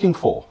investor's looking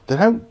for? They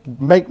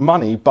don't make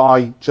money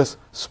by just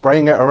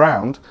spraying it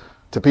around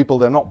to people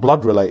they're not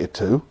blood related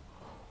to.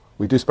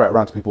 We do spray it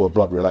around to people we're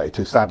blood related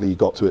to. Sadly, you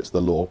got to it's the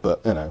law.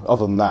 But,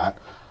 other than that,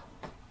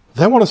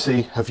 they want to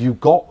see, have you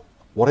got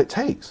what it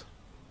takes?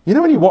 You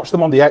know when you watch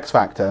them on the X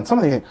Factor and some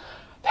of them think,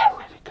 they're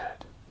really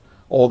good.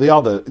 Or the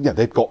other,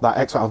 they've got that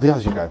X Factor. The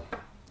others you go,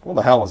 what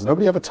the hell? Has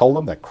nobody ever told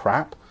them they're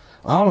crap?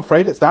 I'm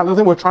afraid it's that little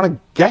thing. We're trying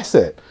to guess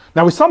it.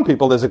 Now, with some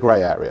people, there's a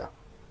grey area.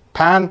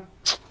 Pan,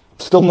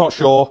 still not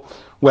sure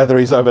whether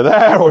he's over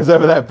there or he's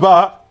over there,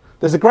 but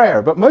there's a grey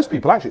area. But most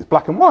people, actually, it's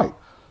black and white.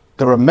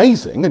 They're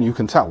amazing, and you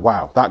can tell,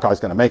 wow, that guy's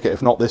going to make it.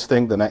 If not this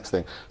thing, the next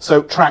thing.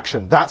 So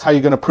traction, that's how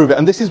you're going to prove it.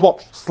 And this is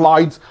what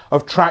slides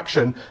of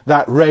traction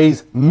that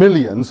raise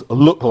millions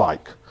look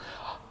like.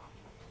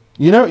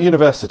 You know, at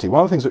university,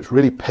 one of the things which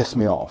really pissed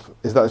me off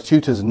is that the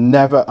tutors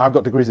never, I've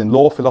got degrees in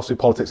law, philosophy,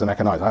 politics, and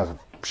economics. I have a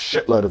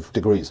shitload of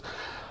degrees.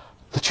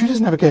 The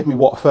tutors never gave me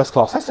what a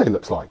first-class essay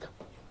looks like.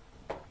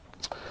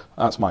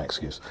 That's my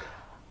excuse.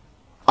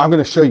 I'm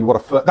going to show you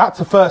what that's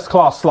a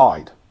first-class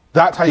slide.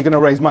 That's how you're going to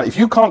raise money. If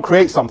you can't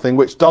create something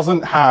which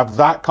doesn't have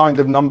that kind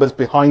of numbers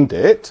behind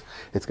it,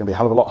 it's going to be a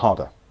hell of a lot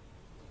harder.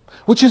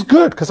 Which is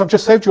good, because I've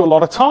just saved you a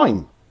lot of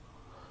time.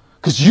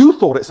 Because you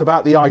thought it's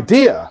about the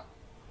idea.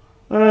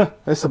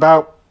 It's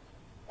about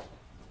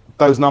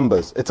those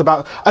numbers. It's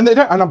about, and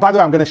by the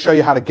way, I'm going to show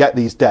you how to get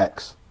these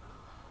decks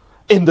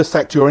in the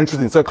sector you're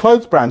interested in. So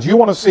clothes brands, you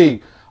want to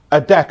see a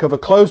deck of a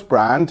clothes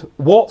brand.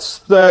 What's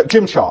the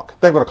Gymshark?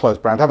 They've got a clothes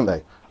brand, haven't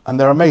they? And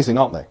they're amazing,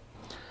 aren't they?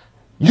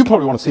 You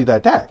probably want to see their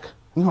deck.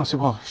 You want to say,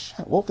 well,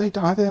 shit, what have they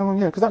done?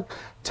 Because that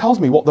tells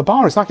me what the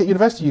bar is. Like at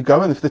university, you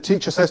go, and if the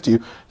teacher says to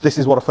you, this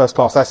is what a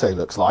first-class essay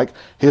looks like,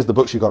 here's the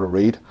books you've got to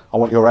read, I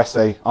want your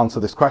essay, answer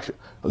this question.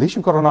 At least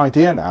you've got an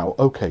idea now.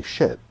 Okay,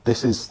 shit,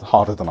 this is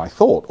harder than I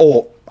thought.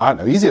 Or, I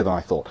don't know, easier than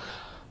I thought.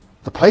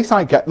 The place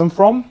I get them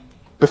from,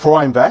 before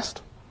I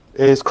invest,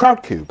 is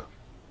Crowdcube.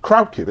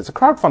 Crowdcube, it's a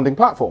crowdfunding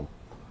platform.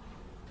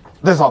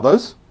 There's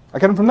others. I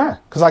get them from there,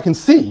 because I can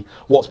see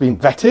what's been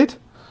vetted,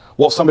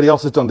 what somebody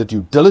else has done the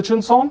due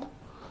diligence on,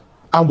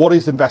 and what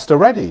is investor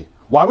ready.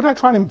 Why would I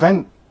try and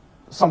invent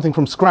something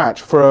from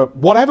scratch for a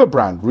whatever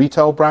brand,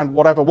 retail brand,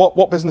 whatever?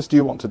 What business do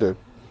you want to do?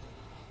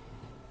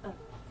 Design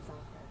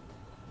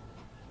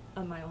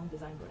brand. My own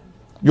design brand.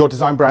 Your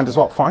design brand is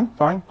what? Fine,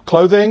 fine.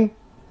 Clothing?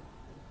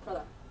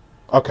 Product.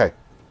 Okay.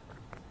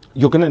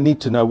 You're going to need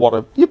to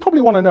know you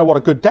probably want to know what a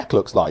good deck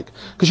looks like,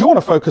 because you want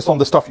to focus on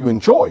the stuff you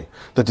enjoy,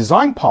 the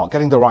design part,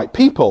 getting the right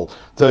people,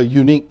 the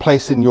unique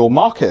place in your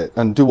market,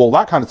 and do all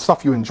that kind of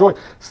stuff you enjoy.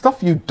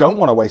 Stuff you don't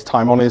want to waste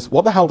time on is,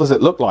 what the hell does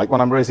it look like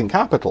when I'm raising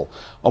capital?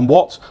 And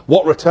what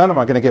return am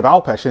I going to give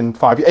Alpesh in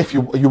 5 years? If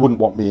you wouldn't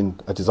want me in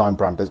a design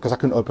brand business, because I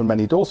couldn't open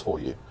many doors for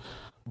you.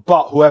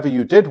 But whoever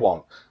you did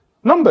want,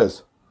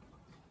 numbers.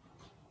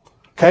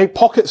 Okay,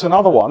 Pocket's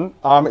another one.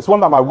 It's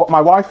one that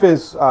my wife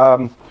is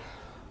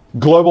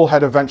global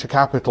head of venture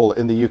capital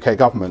in the UK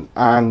government,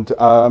 and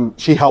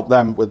she helped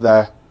them with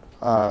their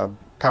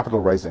capital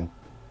raising.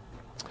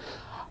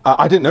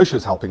 I didn't know she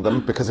was helping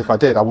them, because if I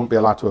did, I wouldn't be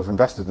allowed to have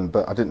invested in them,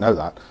 but I didn't know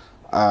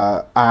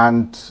that.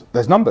 And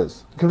there's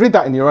numbers. You can read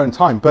that in your own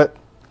time, but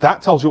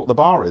that tells you what the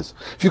bar is.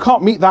 If you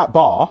can't meet that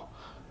bar,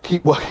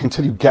 keep working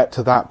until you get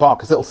to that bar,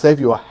 because it'll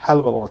save you a hell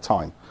of a lot of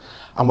time.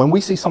 And when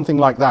we see something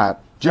like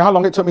that, do you know how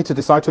long it took me to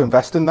decide to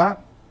invest in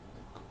that?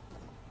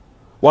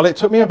 Well, it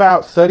took me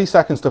about 30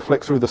 seconds to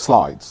flick through the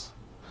slides,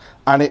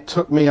 and it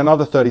took me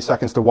another 30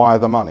 seconds to wire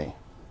the money.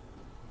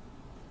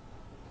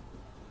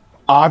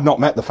 I've not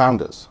met the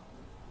founders.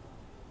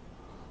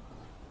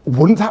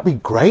 Wouldn't that be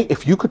great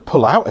if you could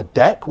pull out a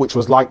deck which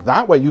was like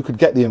that, where you could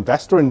get the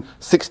investor in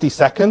 60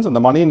 seconds and the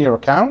money in your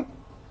account?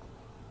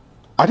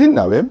 I didn't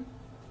know him.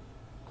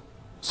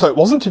 So it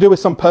wasn't to do with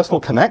some personal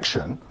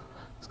connection.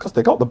 It's because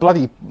they got the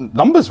bloody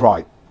numbers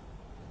right.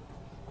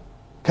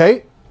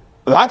 Okay?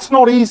 That's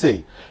not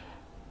easy.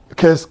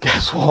 Because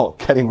guess what?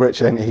 Getting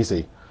rich ain't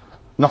easy.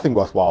 Nothing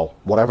worthwhile,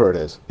 whatever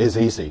it is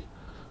easy.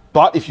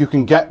 But if you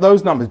can get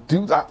those numbers,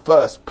 do that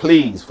first,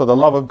 please, for the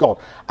love of God.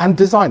 And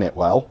design it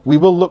well. We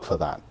will look for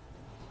that.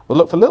 We'll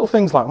look for little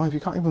things like, well, if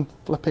you can't even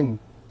flipping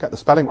get the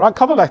spelling right.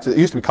 Cover letters, it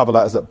used to be cover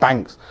letters at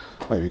banks.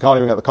 Well, if you can't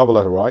even get the cover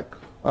letter right,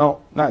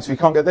 well, no, so you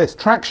can't get this.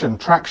 Traction,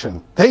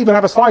 traction. They even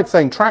have a slide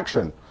saying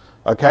traction.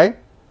 Okay?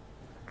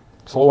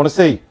 That's what we want to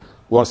see.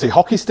 We want to see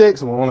hockey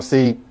sticks, and we want to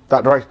see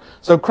that direction.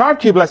 So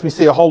Crowdcube lets me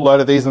see a whole load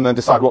of these and then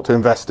decide what to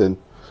invest in.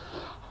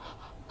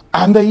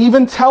 And they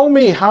even tell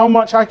me how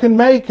much I can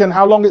make and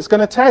how long it's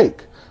going to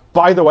take.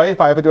 By the way, if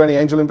I ever do any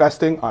angel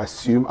investing, I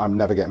assume I'm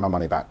never getting my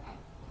money back.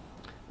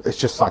 It's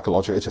just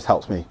psychological. It just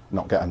helps me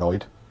not get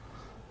annoyed.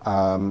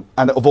 And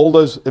of all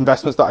those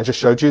investments that I just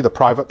showed you, the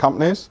private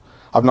companies,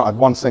 I've not had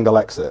one single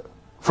exit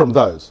from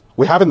those.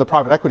 We have in the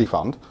private equity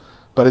fund,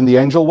 but in the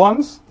angel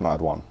ones, not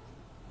had one.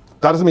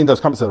 That doesn't mean those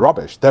companies are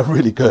rubbish. They're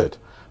really good.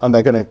 And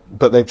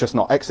but they've just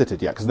not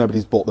exited yet, because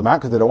nobody's bought them out,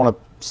 because they don't want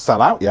to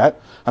sell out yet,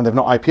 and they've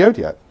not IPO'd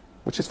yet,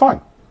 which is fine.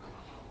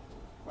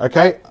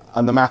 Okay?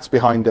 And the maths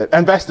behind it.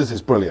 Investors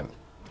is brilliant.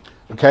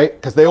 Okay?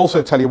 Because they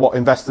also tell you what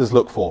investors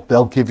look for.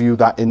 They'll give you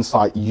that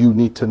insight you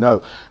need to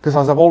know. Because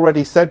as I've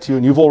already said to you,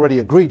 and you've already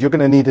agreed, you're going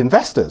to need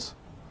investors.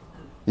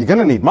 You're going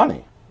to need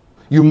money.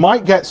 You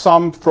might get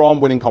some from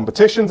winning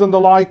competitions and the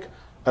like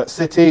at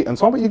Citi and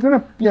so on, but you're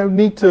going to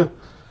need to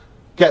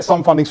get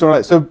some funding from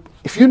it. So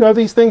if you know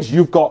these things,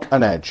 you've got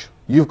an edge.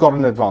 You've got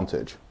an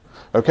advantage.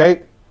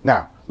 Okay?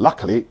 Now,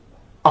 luckily,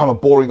 I'm a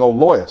boring old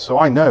lawyer, so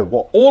I know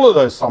what all of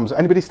those sums.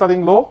 Anybody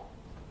studying law?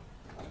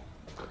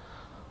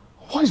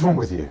 What is wrong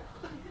with you?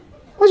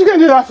 What are you going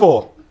to do that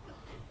for?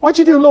 Why'd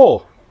you do law?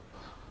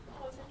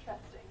 Well, it's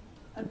interesting,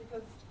 and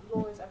because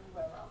law is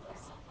everywhere around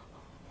us.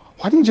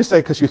 Why didn't you just say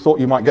because you thought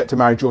you might get to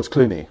marry George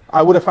Clooney?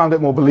 I would have found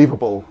it more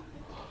believable.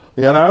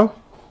 You know?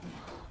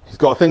 He's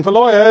got a thing for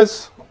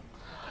lawyers.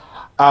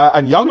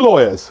 And young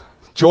lawyers.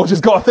 George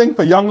has got a thing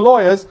for young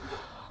lawyers.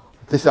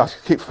 This, I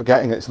keep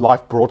forgetting it's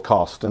live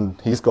broadcast and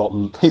he's got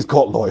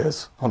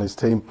lawyers on his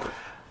team.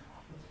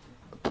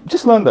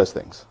 Just learn those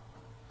things.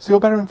 So you're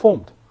better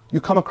informed. You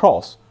come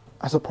across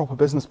as a proper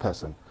business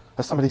person,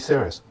 as somebody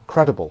serious,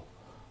 credible,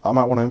 I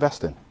might want to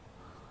invest in.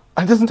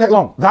 And it doesn't take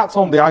long. That's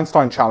on the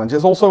Einstein Challenge.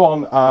 It's also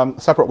on a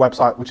separate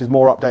website, which is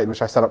more updated,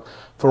 which I set up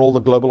for all the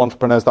global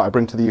entrepreneurs that I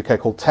bring to the UK,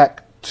 called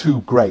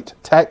Tech2Great.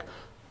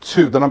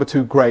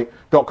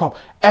 Tech2Great.com.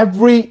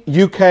 Every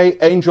UK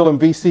angel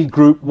and VC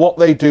group, what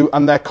they do,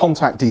 and their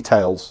contact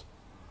details.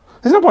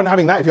 There's no point in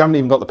having that if you haven't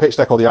even got the pitch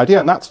deck or the idea,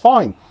 and that's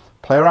fine.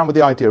 Play around with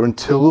the idea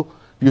until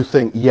you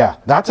think, yeah,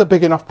 that's a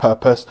big enough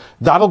purpose.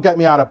 That'll get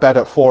me out of bed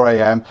at 4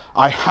 a.m.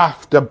 I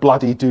have to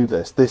bloody do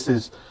this. This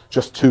is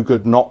just too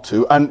good not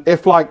to. And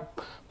if, like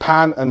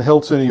Pan and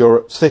Hilton,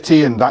 you're at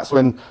City, and that's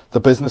when the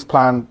business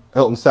plan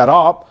Hilton set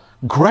up,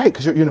 great,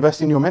 because you're at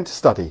university and you're meant to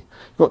study.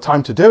 You've got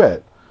time to do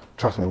it.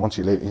 Trust me, once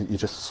you leave, you're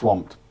just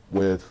swamped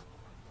with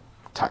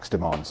tax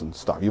demands and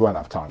stuff. You won't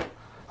have time.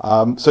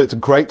 So it's a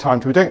great time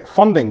to be doing it.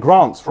 Funding,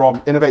 grants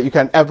from Innovate UK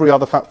and every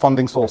other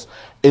funding source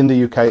in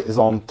the UK is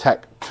on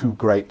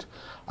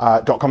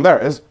tech2great.com. There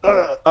it is,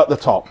 at the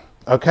top.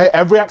 Okay,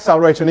 every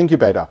accelerator and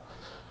incubator.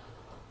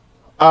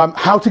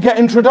 How to get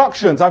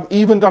introductions. I've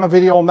even done a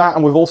video on that,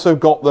 and we've also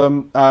got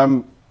them,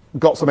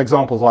 got some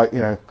examples like, you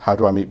know, how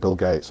do I meet Bill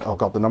Gates? Oh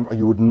God, the number,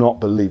 you would not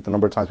believe the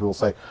number of times people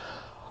say,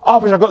 oh,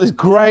 but I've got this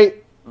great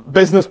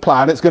business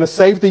plan, it's going to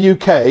save the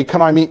UK,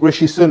 can I meet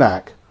Rishi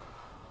Sunak?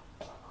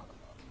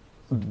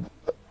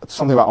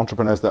 Something about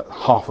entrepreneurs that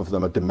half of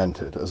them are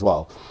demented as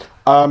well.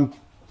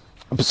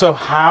 So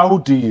how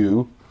do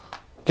you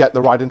get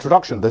the right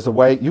introduction? There's a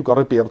way, you've got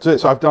to be able to do it.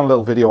 So I've done a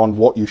little video on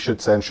what you should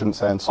say and shouldn't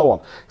say and so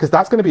on, because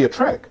that's going to be a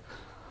trick.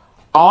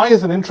 I,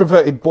 as an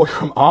introverted boy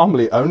from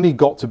Armley, only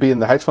got to be in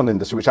the hedge fund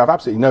industry, which I have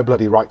absolutely no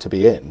bloody right to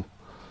be in,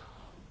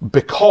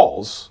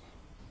 because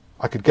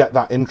I could get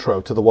that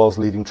intro to the world's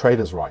leading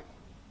traders right,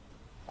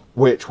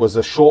 which was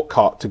a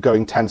shortcut to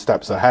going 10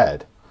 steps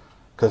ahead,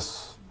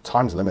 because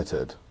time's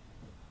limited.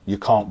 You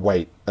can't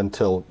wait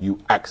until you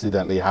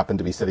accidentally happen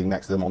to be sitting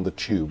next to them on the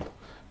tube.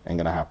 Ain't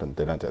going to happen.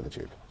 They don't take the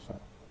tube, so,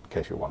 in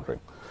case you're wondering.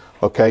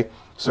 Okay,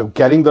 so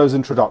getting those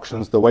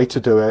introductions, the way to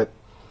do it.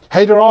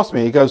 Hader asked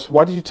me, he goes,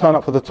 why did you turn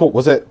up for the talk?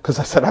 Was it because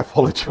I said I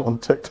followed you on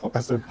TikTok?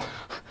 I said,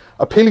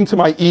 appealing to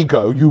my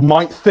ego, you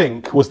might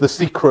think was the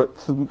secret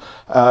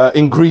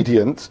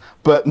ingredient,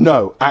 but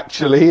no,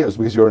 actually, it's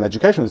because you're an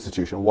educational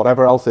institution,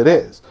 whatever else it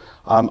is.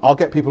 I'll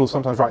get people who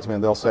sometimes write to me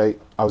and they'll say,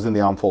 I was in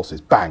the armed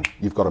forces, bang,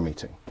 you've got a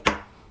meeting.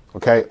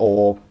 Okay,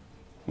 or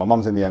my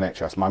mum's in the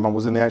NHS, my mum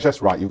was in the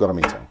NHS, right, you've got a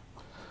meeting.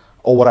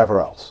 Or whatever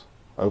else,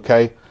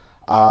 okay?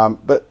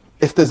 But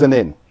if there's an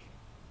in,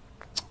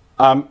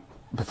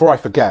 before I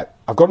forget,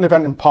 I've got an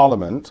event in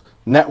Parliament,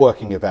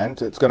 networking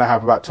event. It's going to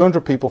have about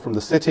 200 people from the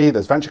city.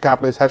 There's venture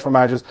capitalists, hedge fund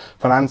managers,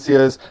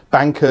 financiers,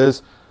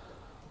 bankers,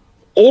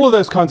 all of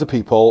those kinds of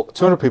people,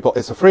 200 people.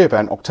 It's a free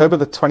event, October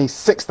the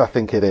 26th, I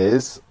think it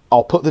is.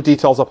 I'll put the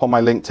details up on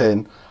my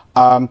LinkedIn.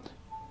 And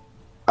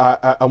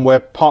we're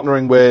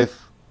partnering with,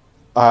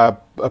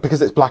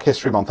 because it's Black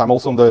History Month, I'm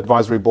also on the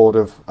advisory board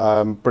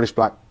of British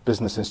Black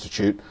Business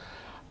Institute.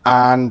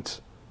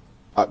 And,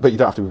 but you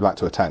don't have to be black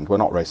to attend. We're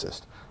not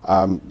racist.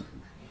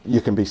 You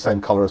can be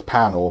same colour as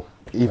Pan, or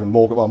even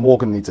Morgan. Well,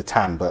 Morgan needs a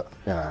tan, but,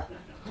 you know,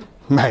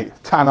 mate,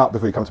 tan up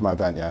before you come to my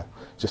event, yeah.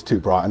 Just too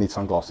bright, I need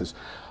sunglasses.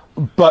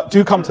 But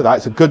do come to that,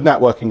 it's a good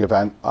networking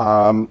event,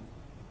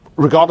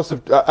 regardless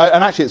of,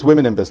 and actually it's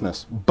women in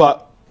business,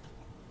 but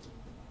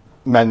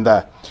men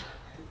there.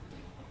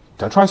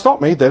 Don't try and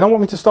stop me, they don't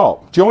want me to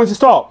stop. Do you want me to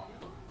stop?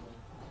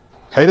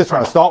 Hader's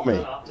trying to stop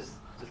me.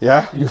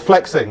 Yeah, you're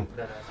flexing.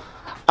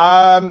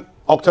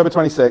 October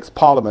 26th,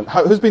 Parliament.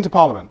 Who's been to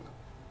Parliament?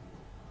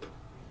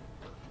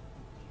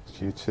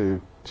 You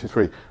two,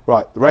 three.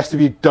 Right, the rest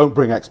of you don't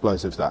bring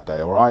explosives that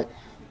day, all right?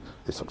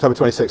 It's October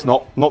 26th,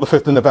 not the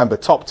 5th of November.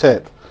 Top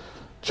tip,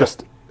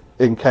 just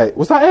in case.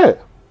 Was that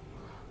it?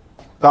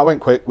 That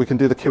went quick. We can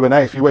do the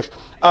Q&A if you wish.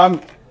 The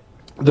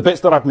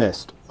bits that I've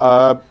missed.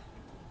 That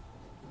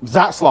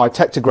slide,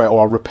 Tech to Great,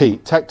 or I'll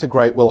repeat, Tech to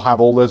Great will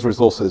have all those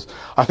resources.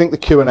 I think the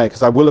Q&A,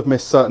 because I will have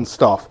missed certain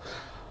stuff.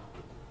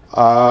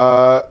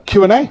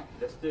 Q&A?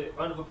 Let's do it.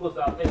 Round of applause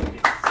for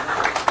Alpesh.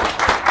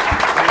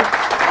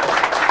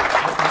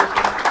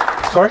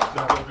 Sorry?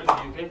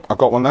 I've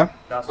got one there.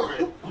 That's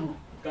great.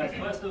 Guys,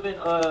 first event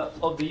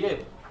of the year.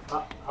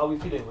 How are we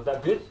feeling? Was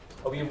that good?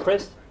 Are we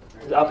impressed?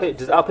 Does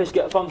Alpesh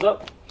get a thumbs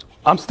up?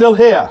 I'm still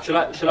here.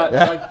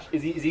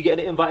 Is he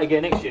getting an invite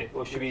again next year?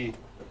 Or should we?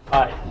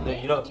 Alright,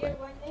 you know.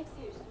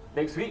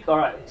 Next week?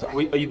 Alright. So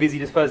are you busy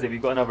this Thursday?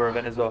 We've got another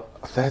event as well.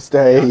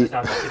 Thursday.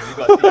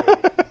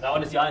 Now,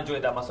 honestly, I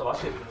enjoyed that myself.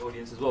 I shared it with the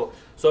audience as well.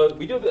 So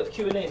we do a bit of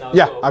Q&A now.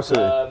 Yeah, as well.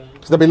 absolutely.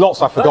 Because there'll be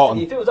lots I've forgotten.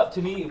 If it was up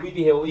to me, we'd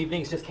be here all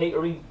evening. It's just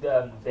catering. They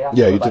have to Yeah,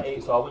 go you by did.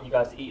 8, so I want you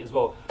guys to eat as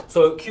well.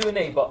 So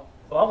Q&A, but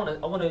Well,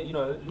 I want to, you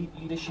know,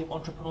 leadership,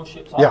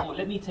 entrepreneurship. So Yeah. I thought,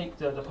 let me take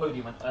the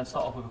podium and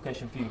start off with a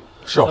question for you.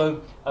 Sure.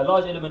 So a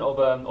large element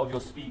of your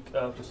speak,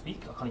 I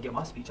can't get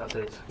my speech out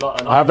today.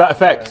 I have that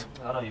effect.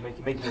 I know you're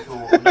making me feel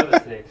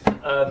nervous today.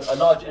 A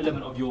large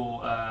element of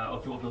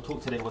your talk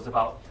today was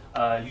about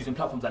using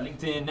platforms like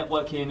LinkedIn,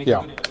 networking, making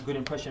a good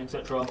impression,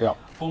 etc. Yeah.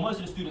 For most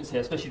of the students here,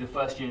 especially the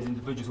first years,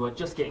 individuals who are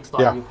just getting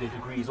started with their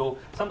degrees, or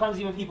sometimes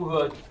even people who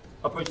are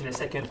approaching their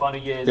second, final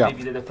years,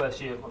 maybe they're the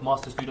first year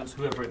master students,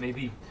 whoever it may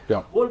be. Yeah.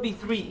 What would be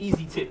 3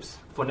 easy tips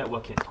for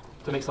networking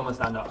to make someone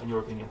stand out, in your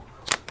opinion?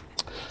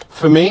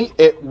 For me,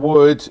 it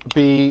would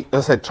be,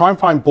 as I said, try and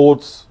find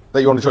boards that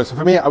you want to join. So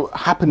for me, I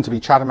happened to be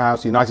Chatham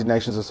House, United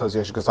Nations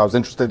Association, because I was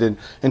interested in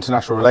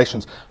international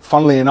relations.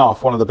 Funnily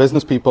enough, one of the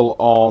business people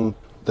on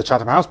the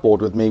Chatham House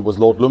board with me was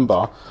Lord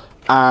Lumbar,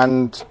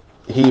 and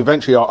he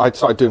eventually, I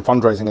started doing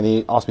fundraising, and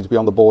he asked me to be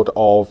on the board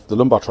of the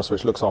Lumbar Trust,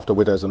 which looks after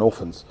widows and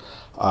orphans.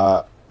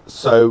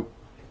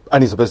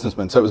 And he's a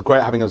businessman, so it was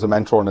great having him as a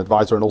mentor and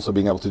advisor, and also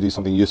being able to do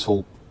something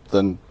useful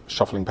than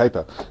shuffling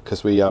paper,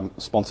 because we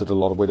sponsored a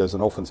lot of widows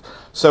and orphans.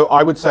 So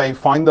I would say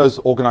find those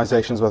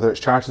organizations, whether it's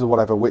charities or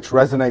whatever, which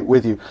resonate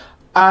with you.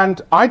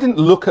 And I didn't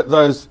look at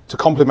those to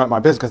complement my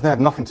business, because they had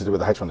nothing to do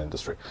with the hedge fund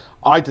industry.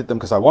 I did them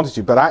because I wanted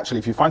to, but actually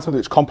if you find something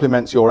which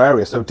complements your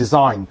area, so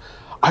design,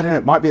 I don't know,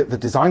 it might be at the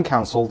Design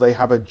Council, they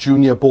have a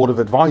junior board of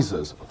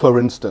advisors, for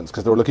instance,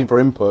 because they were looking for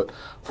input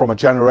from a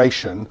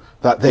generation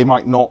that they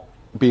might not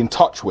be in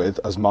touch with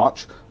as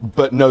much,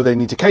 but know they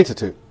need to cater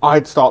to.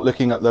 I'd start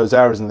looking at those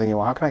areas and thinking,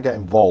 well, how can I get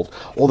involved?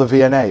 Or the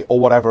VNA, or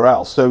whatever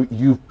else. So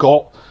you've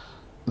got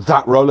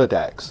that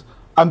Rolodex.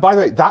 And by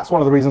the way, that's one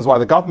of the reasons why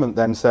the government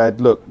then said,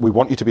 look, we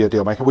want you to be a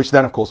deal maker, which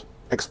then, of course,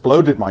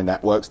 exploded my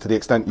networks to the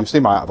extent you've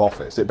seen my out of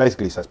office. It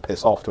basically says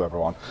piss off to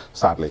everyone,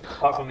 sadly.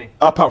 Apart from me.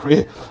 Apart from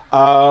you.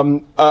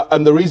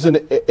 And the reason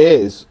it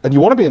is, and you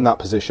want to be in that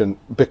position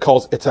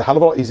because it's a hell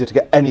of a lot easier to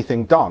get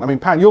anything done. I mean,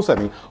 Pan, you'll say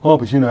to me, oh,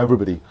 but you know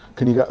everybody.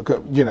 Can you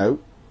go, you know,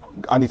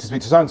 I need to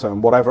speak to so-and-so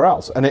and whatever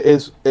else. And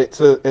it's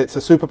a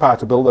superpower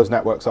to build those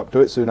networks up, do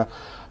it sooner.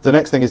 The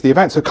next thing is the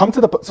event.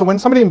 So when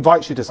somebody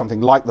invites you to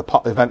something like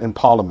the event in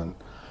Parliament,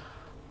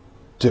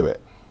 do it.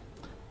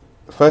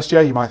 First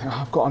year, you might think, oh,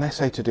 I've got an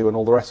essay to do and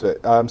all the rest of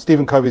it.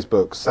 Stephen Covey's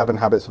book, 7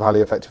 Habits of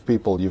Highly Effective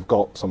People. You've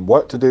got some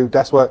work to do,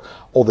 desk work,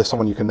 or there's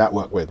someone you can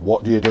network with.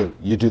 What do?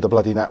 You do the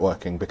bloody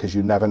networking, because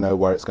you never know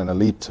where it's going to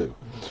lead to.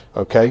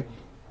 Okay?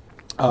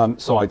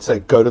 So I'd say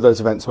go to those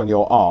events when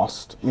you're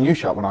asked. I mean, you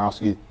shout when I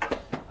ask you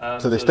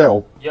to this day.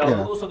 Or, yeah,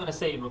 I'm also going to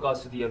say in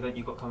regards to the event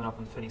you've got coming up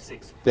on the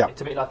 26th,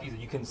 to make life easier,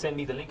 you can send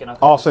me the link and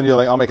I'll send you the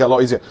link. I'll make it a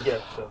lot easier. Yeah,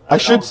 sure. I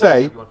should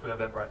say,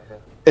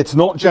 it's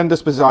not gender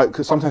specific,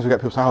 because sometimes we get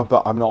people saying, oh,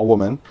 but I'm not a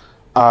woman,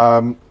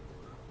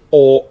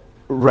 or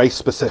race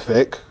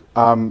specific.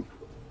 So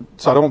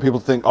I don't want people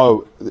to think,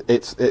 oh,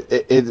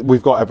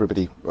 we've got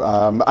everybody.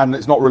 And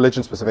it's not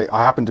religion specific.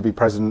 I happen to be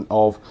president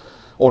of,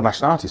 or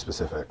nationality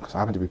specific. So I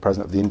happen to be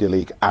president of the India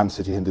League and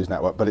City Hindus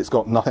Network, but it's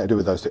got nothing to do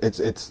with those two.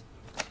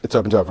 It's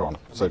open to everyone.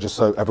 So just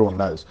so everyone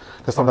knows,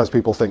 because sometimes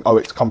people think, oh,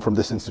 it's come from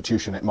this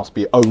institution, it must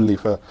be only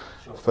for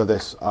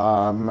this.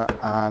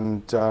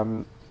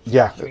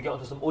 Yeah. Should we get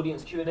onto some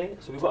audience Q&A?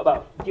 So we've got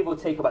about, give or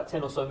take, about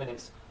 10 or so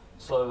minutes.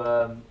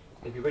 So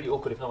it'd be really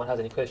awkward if no one has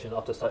any questions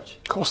after such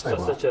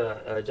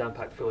a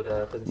jam-packed field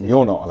presentation.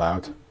 You're not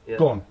allowed. Yeah.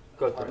 Go on.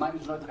 Go for it. Mine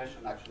is not a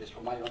question, actually. It's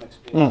from my own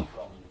experience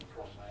from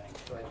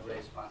trying to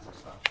raise funds and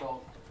stuff.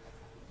 So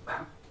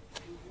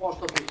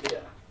most of you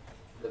here,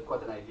 they've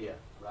got an idea,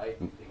 right?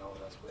 You think, oh,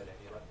 that's a great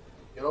idea. But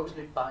you're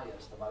obviously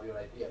biased about your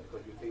idea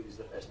because you think it's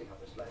the best thing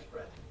after sliced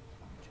bread.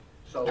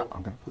 So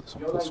I'm going to put this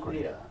on your full screen.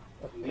 idea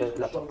needs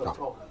to solve a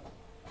problem.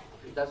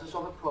 If it doesn't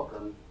solve a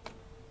problem,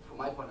 from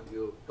my point of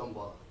view, don't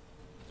bother.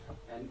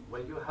 And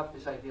when you have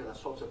this idea that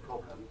solves a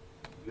problem,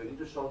 you need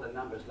to solve the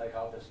numbers like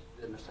Alpesh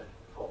demonstrated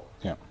before.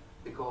 Yeah.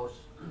 Because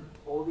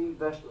all the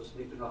investors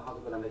need to know how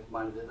they're going to make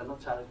money. They're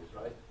not charities,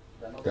 right?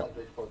 They're not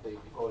charities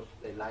because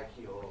they like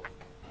you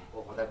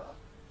or whatever.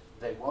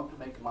 They want to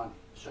make money.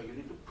 So you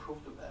need to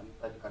prove to them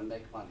that you can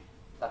make money.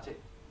 That's it,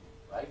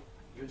 right?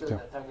 Usually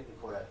they're targeting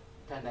for a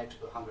 10x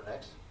to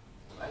 100x,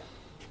 right?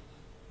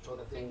 So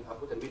the thing, I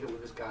put a million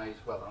with these guys,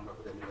 well, I'm not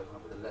put a million, I'm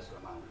going to put a lesser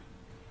amount.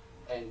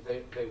 And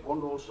they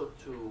want also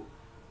to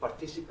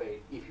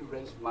participate if you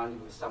raise money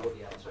with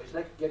somebody else. So it's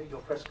like getting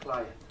your first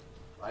client,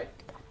 right?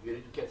 You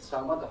need to get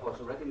someone that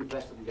has already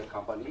invested in your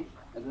company,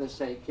 and let's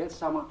say, get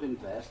someone to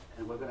invest,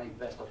 and we're going to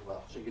invest as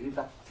well. So you need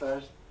that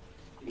first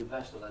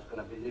investor that's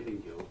going to believe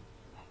in you,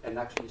 and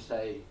actually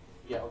say,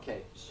 yeah,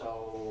 okay,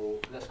 so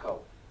let's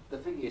go. The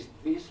thing is,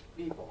 these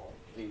people,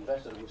 the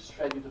investors, will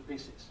shred you to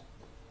pieces.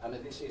 I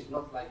mean, this is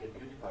not like a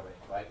beauty parade,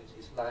 right?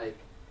 It's like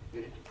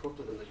you need to prove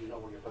to them that you know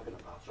what you're talking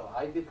about. So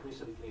I did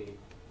recently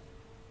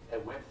a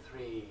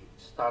Web3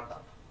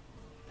 startup,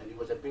 and it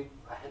was a bit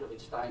ahead of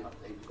its time, I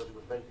think, because it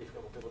was very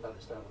difficult for people to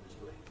understand what it's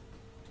doing.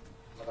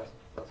 But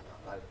that's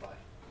not right.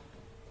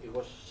 It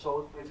was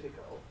so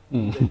difficult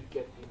to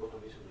get people to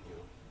listen to you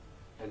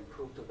and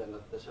prove to them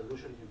that the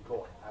solution you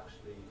got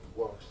actually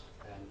works.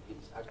 And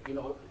it's, you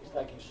know, it's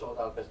like you saw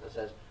Alpesh that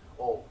says,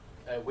 oh,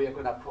 we are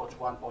going to approach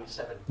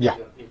 1.7 Yeah.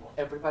 billion people.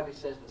 Everybody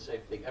says the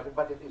same thing.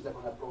 Everybody thinks they're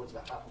going to approach the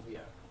half of the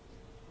earth,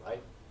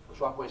 right?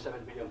 Because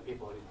 1.7 billion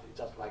people, it's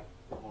just like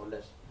more or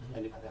less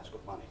anybody has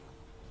got money.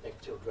 Take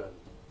children,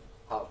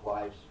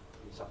 housewives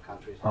in some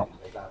countries, things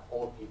like that,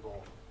 old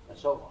people, and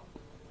so on.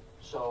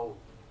 So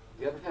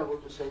the other thing I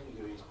want to say to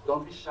you is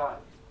don't be shy,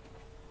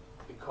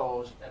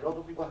 because a lot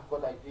of people have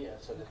got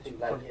ideas and they think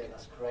like, yeah,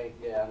 that's great,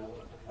 yeah, I know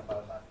what I'm talking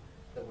about that.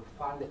 They would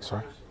find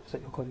Sorry.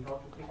 excuses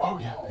not to pick Oh, up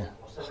the yeah, phone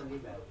yeah. or send an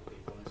email to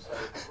people and say,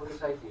 I've got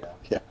this idea,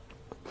 Yeah.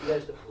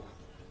 here's the proof,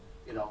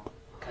 you know,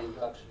 can you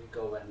actually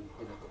go and,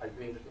 you know, are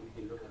you interested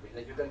in looking at it?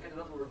 And you're going to get a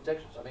lot of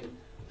rejections. I mean,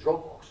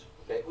 Dropbox,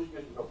 okay, who's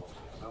using Dropbox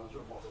here? I'm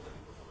sure most of the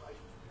people, right?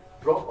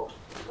 Dropbox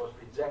was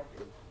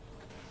rejected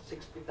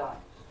 60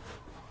 times.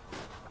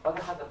 But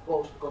they had the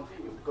balls to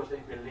continue because they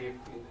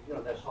believed in, you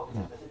know, they're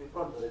solving a specific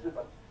problem that they do,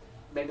 but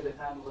maybe the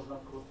time was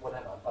not good,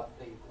 whatever, but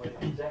they were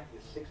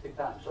rejected 60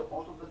 times. So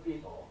most of the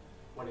people,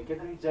 when they get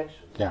a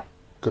rejection, Yeah.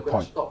 Good they're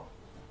gonna point. stop.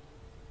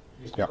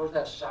 It's Yeah. because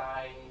they're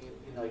shy,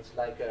 you know, it's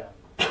like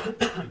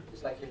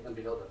it's like living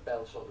below the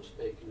belt, so to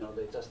speak. You know,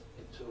 they just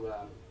need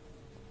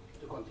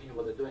to continue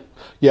what they're doing.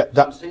 Yeah. So I'm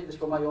That. saying this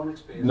from my own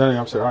experience. No, you're It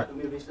absolutely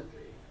happened to me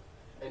recently,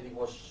 and it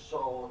was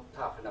so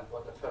tough, and I've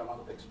got a fair amount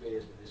of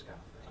experience with this kind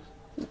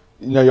of things.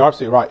 No, you're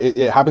absolutely right.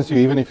 It happens to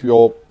you even if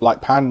you're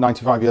like Pan,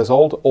 95 years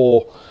old,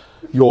 or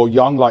you're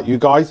young like you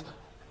guys.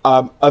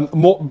 But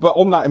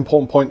on that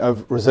important point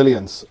of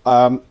resilience,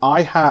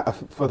 I had,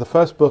 for the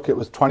first book, it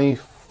was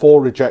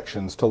 24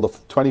 rejections till the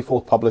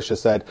 24th publisher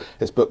said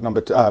it's book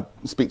number,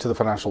 speak to the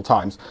Financial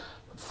Times.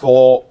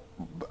 For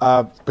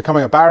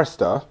becoming a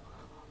barrister,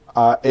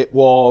 it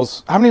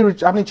was, how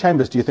many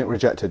chambers do you think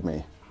rejected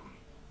me?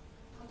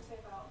 I'd say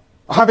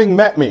about Having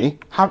met me,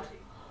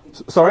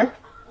 sorry?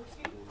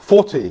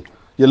 40.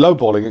 You're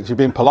lowballing it because you're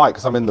being polite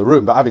because I'm in the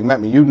room, but having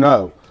met me, you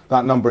know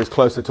that number is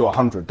closer to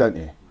 100, don't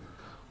you?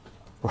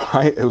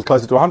 Right? It was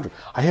closer to 100.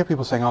 I hear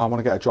people saying, oh, I want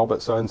to get a job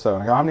at so-and-so.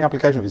 And I go, how many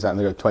applications have you sent? And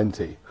they go,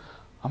 20.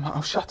 I'm like,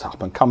 oh, shut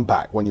up and come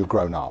back when you're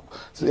grown up.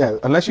 So, yeah,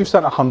 unless you've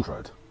sent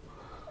 100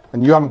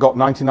 and you haven't got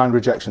 99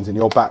 rejections in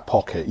your back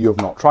pocket, you have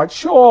not tried.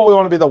 Sure, we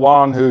want to be the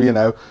one who, you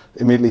know,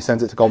 immediately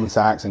sends it to Goldman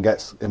Sachs and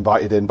gets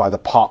invited in by the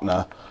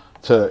partner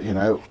to, you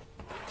know,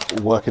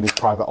 work in his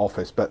private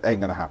office, but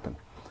ain't going to happen.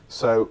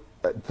 So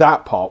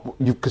that part,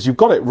 because you've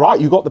got it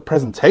right, you got the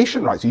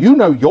presentation right, so you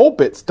know your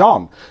bit's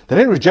done. They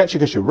didn't reject you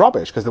because you're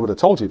rubbish, because they would have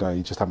told you, no,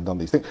 you just haven't done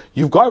these things.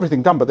 You've got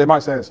everything done, but they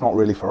might say it's not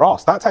really for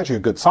us. That's actually a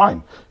good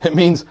sign. It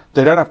means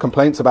they don't have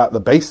complaints about the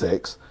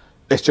basics.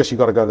 It's just you've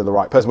got to go to the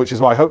right person, which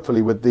is why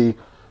hopefully with the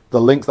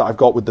links that I've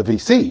got with the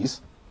VCs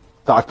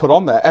that I've put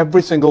on there,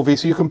 every single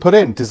VC you can put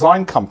in,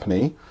 design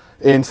company,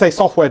 in say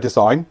software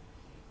design,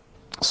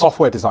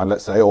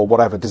 let's say, or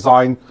whatever,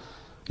 design.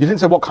 You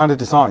didn't say what kind of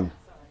design.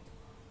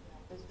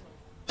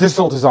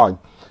 Digital design.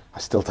 I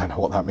still don't know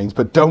what that means,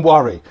 but don't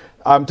worry.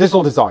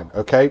 Digital design,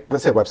 okay?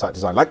 Let's say website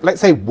design. Like, let's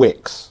say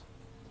Wix.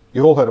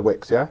 You've all heard of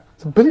Wix, yeah?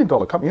 It's $1 billion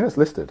company, and it's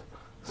listed.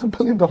 It's $1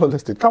 billion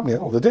listed company.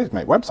 All they do is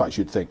make websites,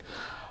 you'd think.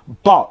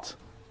 But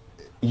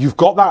you've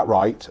got that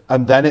right,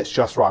 and then it's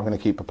just, right, I'm going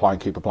to keep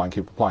applying.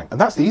 And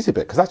that's the easy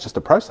bit, because that's just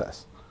a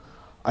process.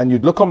 And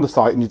you'd look on the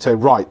site and you'd say,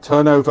 right,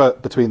 turnover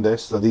between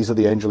this, so these are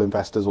the angel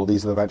investors, or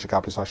these are the venture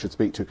capitalists I should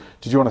speak to.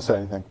 Did you want to say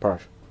anything,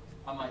 Paresh?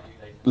 I might do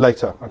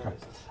later. Later, okay.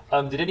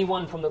 Did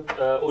anyone from the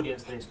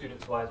audience, the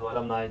students-wise or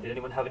alumni, did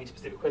anyone have any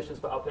specific questions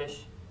for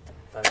Alpesh?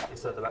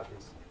 Yes, at the back,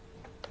 please.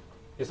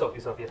 Yourself,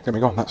 yeah. Let me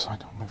go on that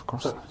side. I'll move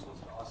across. I just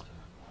wanted to ask you,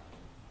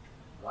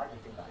 why do you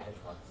think that hedge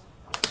funds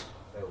have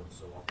failed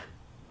so often,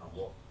 and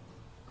what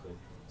could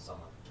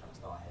someone trying to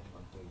start a hedge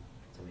fund do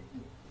to make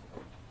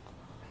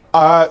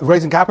it?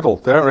 Raising capital.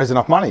 They don't raise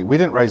enough money. We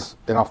didn't raise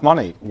enough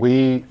money.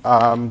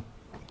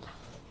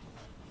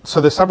 So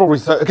there's several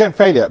reasons. Again,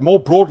 failure. More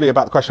broadly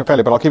about the question of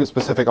failure, but I'll keep it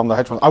specific on the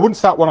hedge funds. I wouldn't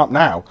start one up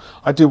now.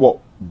 I'd do what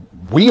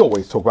we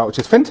always talk about, which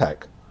is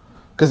fintech,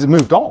 because it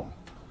moved on.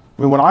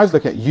 I mean, when I was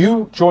looking at,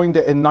 you joined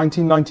it in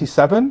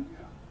 1997?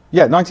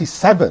 Yeah,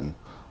 97.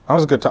 That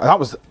was a good time.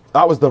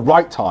 That was the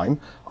right time.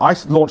 I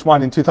launched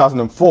mine in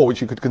 2004,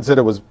 which you could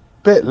consider was a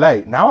bit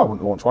late. Now I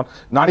wouldn't launch one.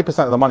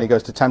 90% of the money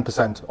goes to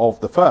 10%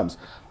 of the firms.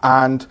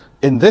 And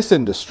in this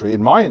industry,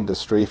 in my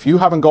industry, if you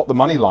haven't got the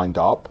money lined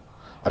up,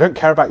 I don't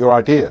care about your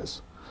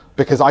ideas,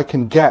 because I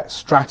can get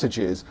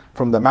strategies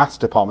from the maths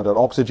department at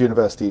Oxford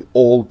University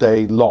all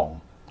day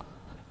long.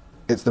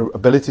 It's the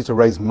ability to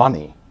raise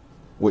money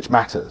which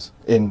matters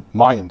in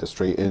my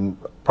industry, in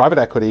private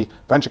equity,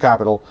 venture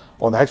capital,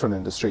 or in the hedge fund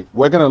industry.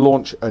 We're going to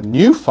launch a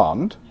new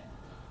fund,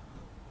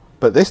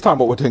 but this time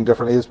what we're doing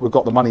differently is we've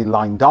got the money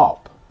lined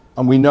up,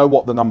 and we know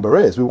what the number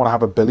is. We want to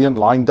have $1 billion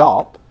lined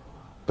up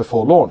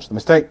before launch. The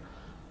mistake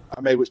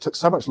I made, which took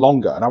so much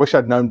longer, and I wish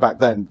I'd known back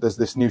then, there's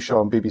this new show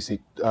on BBC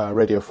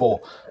Radio 4,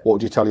 What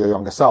Would You Tell Your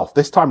Younger Self?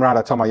 This time around,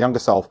 I tell my younger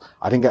self,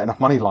 I didn't get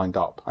enough money lined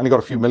up. I only got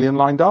a few million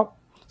lined up,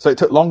 so it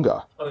took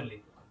longer. Only.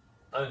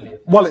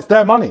 Well, it's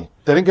their money.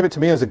 They didn't give it to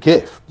me as a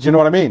gift. Do you know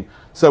what I mean?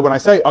 So when I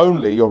say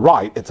only, you're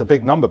right, it's a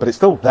big number, but it's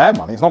still their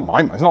money. It's not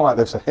my money. It's not like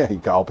they've said, here you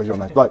go, Alpesh, you're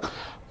nice. Like,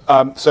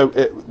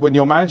 when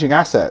you're managing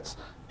assets,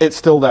 it's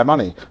still their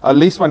money. At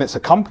least when it's a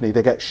company,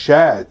 they get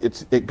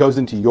shares. It goes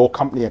into your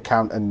company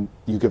account and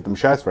you give them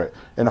shares for it.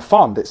 In a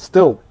fund, it's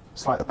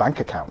like a bank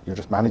account. You're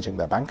just managing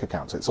their bank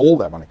account, so it's all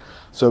their money.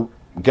 So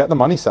get the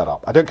money set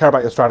up. I don't care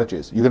about your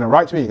strategies. You're going to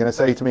write to me, you're going to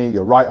say to me,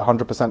 you're right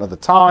 100% of the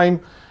time,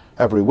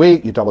 every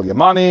week, you double your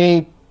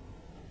money.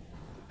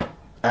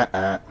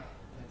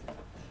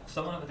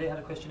 Someone over there had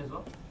a question as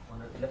well, on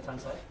the left-hand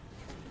side.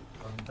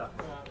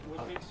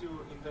 What makes you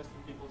invest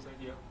in people's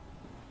idea?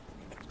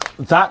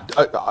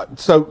 That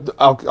so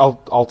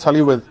I'll tell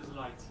you with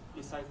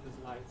Besides the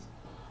slides.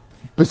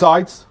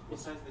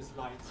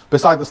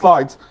 Besides the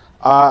slides,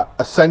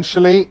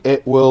 essentially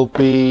it will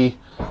be.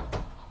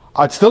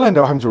 I'd still end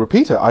up having to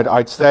repeat it.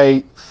 I'd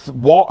say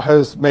what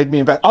has made me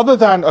invest, other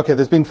than okay,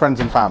 there's been friends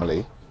and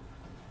family.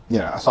 You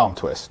know, a arm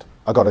twist.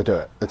 I got to do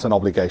it. It's an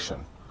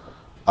obligation.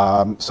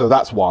 So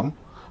that's one.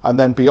 And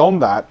then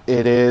beyond that,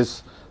 it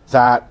is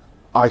that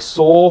I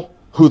saw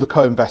who the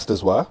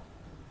co-investors were.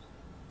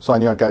 So I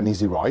knew I'd get an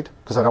easy ride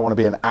because I don't want to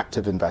be an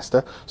active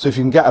investor. So if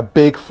you can get a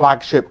big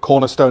flagship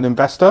cornerstone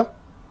investor,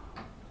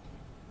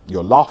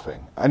 you're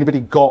laughing.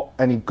 Anybody got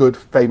any good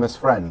famous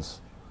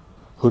friends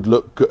who'd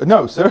look good?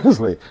 No,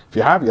 seriously. If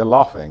you have, you're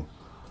laughing.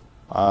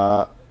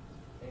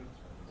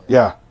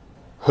 Yeah.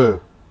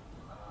 Who?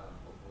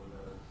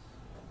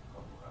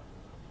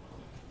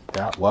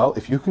 Yeah, well,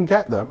 if you can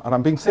get them, and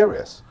I'm being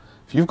serious,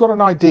 if you've got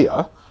an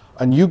idea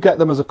and you get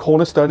them as a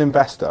cornerstone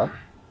investor,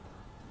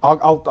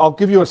 I'll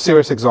give you a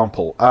serious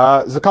example.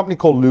 There's a company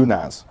called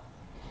Lunaz,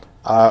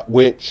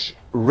 which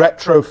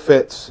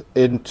retrofits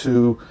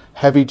into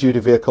heavy-duty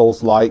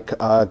vehicles like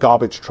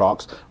garbage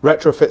trucks,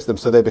 retrofits them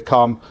so they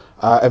become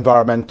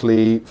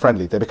environmentally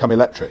friendly. They become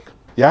electric.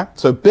 Yeah.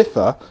 So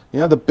Biffa,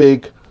 you know, the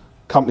big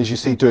companies you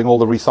see doing all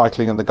the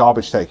recycling and the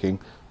garbage taking,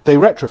 they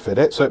retrofit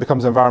it so it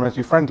becomes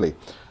environmentally friendly.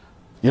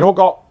 You know what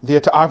got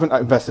the? I haven't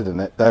invested in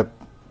it.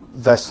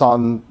 Their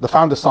son, the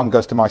founder's son,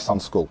 goes to my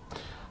son's school,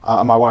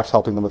 and my wife's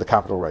helping them with the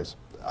capital raise.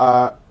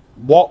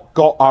 What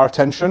got our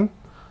attention?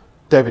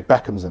 David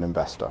Beckham's an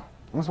investor.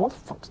 I said, what the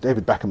fuck does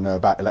David Beckham know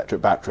about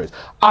electric batteries?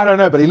 I don't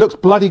know, but he looks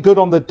bloody good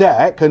on the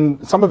deck,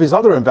 and some of his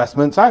other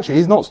investments, actually,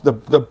 he's not,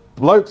 the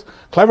bloke's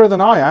cleverer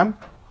than I am.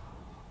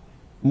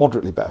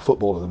 Moderately better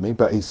footballer than me,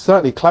 but he's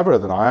certainly cleverer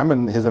than I am,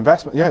 and his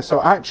investment, yeah,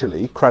 so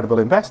actually, credible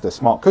investor,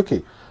 smart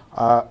cookie.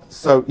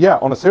 So yeah,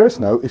 on a serious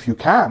note, if you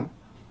can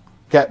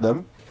get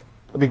them,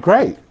 it'd be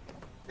great.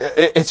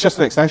 It's just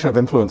an extension of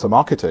influencer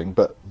marketing,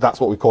 but that's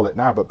what we call it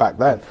now, but back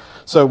then.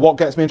 So what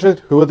gets me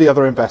interested? Who are the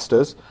other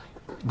investors?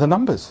 The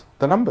numbers.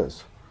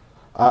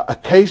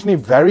 Occasionally,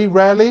 very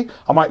rarely,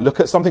 I might look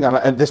at something,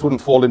 and this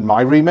wouldn't fall in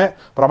my remit,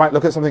 but I might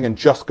look at something and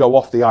just go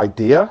off the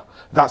idea.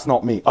 That's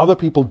not me. Other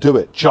people do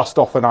it just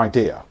off an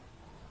idea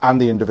and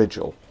the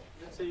individual.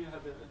 Let's say you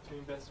have to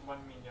invest 1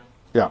 million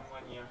Yeah. in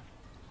 1 year.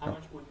 How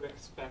much would you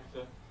expect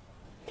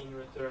in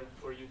return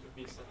for you to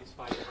be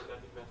satisfied with that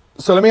investment?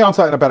 So let me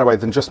answer that in a better way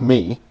than just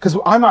me, because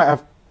I might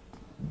have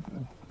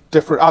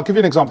different. I'll give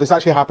you an example. This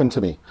actually happened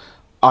to me.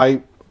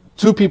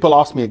 Two people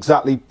asked me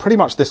exactly pretty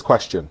much this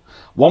question.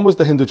 One was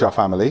the Hinduja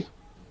family,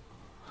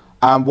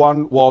 and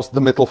one was the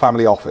Mittal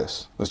family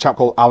office. There's a chap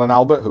called Alan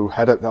Albert who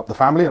headed up the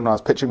family, and when I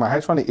was pitching my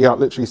hedge fund, he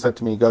literally said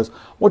to me, he goes,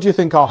 what do you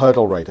think our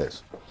hurdle rate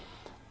is?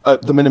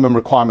 The minimum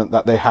requirement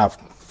that they have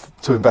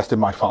to invest in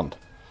my fund.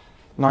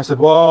 And I said,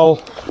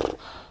 well,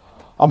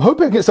 I'm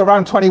hoping it's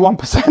around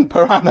 21%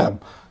 per annum,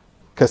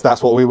 because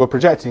that's what we were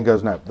projecting. He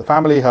goes, no, the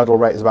family hurdle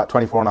rate is about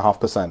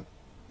 24.5%.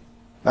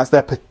 That's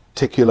their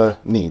particular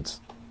needs.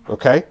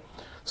 Okay?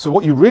 So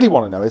what you really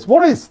want to know is,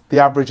 what is the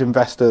average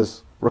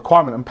investor's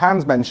requirement? And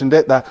Pan's mentioned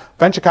it, that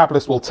venture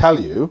capitalists will tell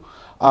you,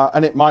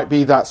 and it might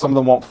be that some of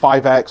them want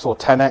 5x or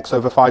 10x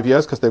over 5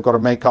 years because they've got to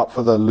make up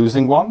for the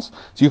losing ones.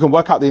 So you can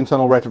work out the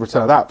internal rate of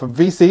return of that. For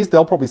VCs,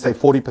 they'll probably say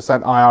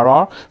 40%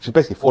 IRR, which is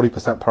basically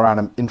 40% per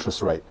annum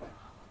interest rate.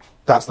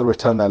 That's the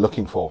return they're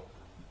looking for.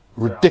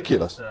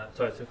 Ridiculous.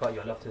 Sorry to cut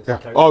you. I'd love to. Yeah.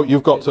 Carry Oh, on.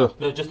 you've got to.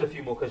 No, just a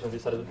few more questions on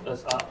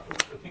this side.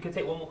 If we could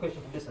take one more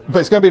question from this side. But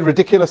it's going to be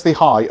ridiculously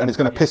high, and it's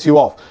going to piss you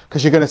off,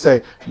 because you're going to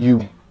say,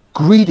 you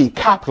greedy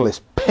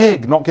capitalist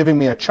pig, not giving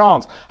me a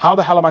chance. How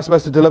the hell am I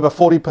supposed to deliver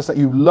 40%?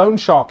 You loan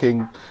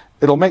sharking.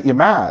 It'll make you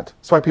mad.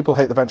 That's why people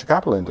hate the venture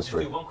capital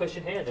industry. Just do one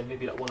question here, and then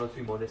maybe like one or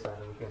two more this side,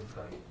 and we can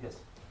yes.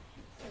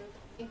 So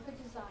if we're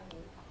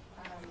designing,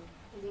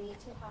 do we need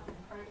to have the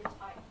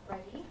prototype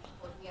ready,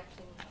 or do we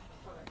actually need to have the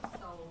product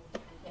sold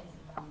and get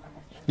some numbers?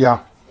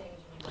 Yeah.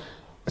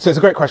 So it's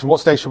a great question. What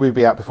stage should we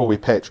be at before we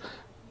pitch?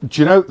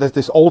 Do you know, there's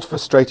this old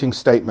frustrating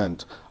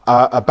statement.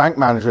 A bank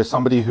manager is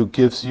somebody who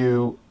gives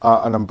you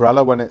an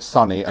umbrella when it's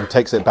sunny and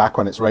takes it back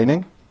when it's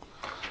raining.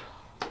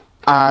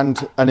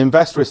 And an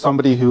investor is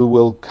somebody who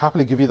will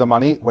happily give you the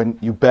money when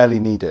you barely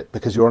need it,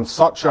 because you're on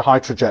such a high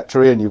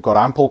trajectory and you've got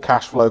ample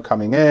cash flow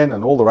coming in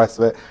and all the rest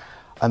of it.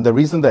 And the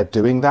reason they're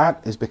doing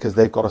that is because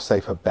they've got a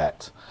safer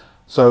bet.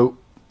 So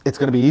it's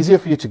going to be easier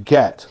for you to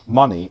get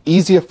money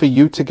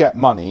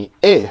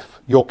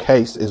if your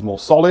case is more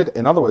solid.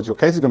 In other words, your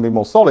case is going to be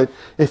more solid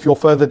if you're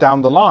further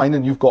down the line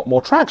and you've got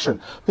more traction.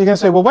 But you're going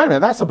to say, well, wait a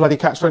minute, that's a bloody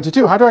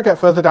catch-22. How do I get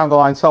further down the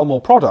line, sell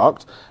more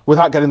product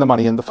without getting the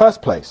money in the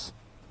first place?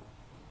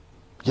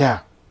 Yeah,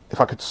 if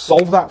I could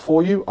solve that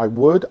for you, I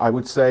would. I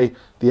would say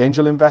the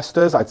angel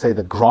investors, I'd say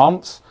the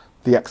grants,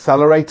 the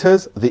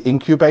accelerators, the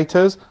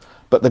incubators.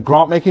 But the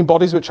grant-making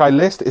bodies, which I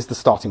list, is the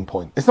starting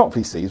point. It's not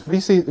VCs.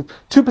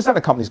 2%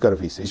 of companies go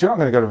to VCs. You're not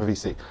going to go to a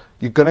VC.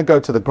 You're going to go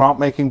to the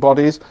grant-making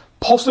bodies,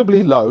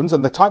 possibly loans,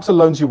 and the types of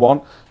loans you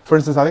want. For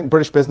instance, I think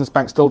British Business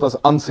Bank still does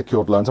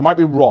unsecured loans. I might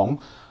be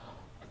wrong.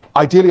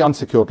 Ideally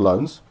unsecured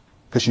loans,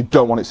 because you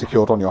don't want it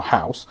secured on your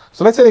house.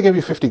 So let's say they give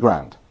you 50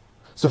 grand.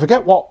 So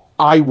forget what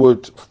I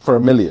would for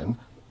 $1 million.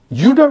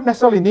 You don't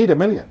necessarily need $1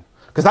 million,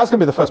 because that's going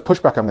to be the first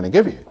pushback I'm going to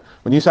give you.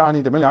 When you say I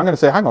need $1 million, I'm going to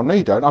say, hang on, no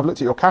you don't. I've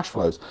looked at your cash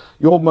flows.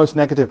 Your most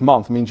negative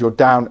month means you're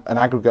down an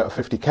aggregate of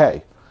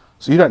 50K.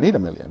 So you don't need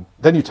 $1 million.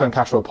 Then you turn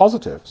cash flow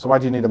positive. So why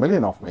do you need $1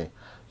 million off me?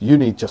 You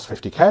need just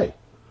 50K. And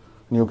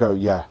you'll go,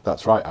 yeah,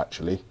 that's right,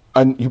 actually.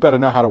 And you better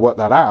know how to work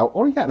that out,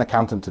 or you get an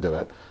accountant to do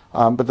it,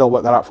 but they'll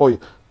work that out for you.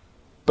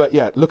 But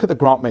yeah, look at the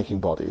grant-making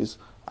bodies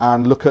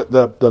and look at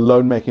the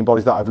loan-making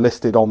bodies that I've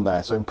listed on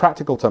there. So in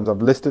practical terms,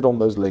 I've listed on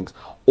those links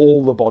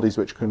all the bodies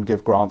which can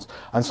give grants.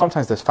 And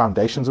sometimes there's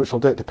foundations which will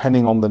do it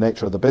depending on the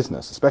nature of the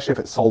business, especially if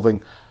it's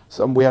solving.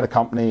 We had a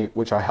company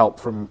which I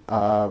helped from,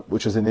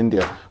 which was in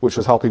India, which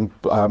was helping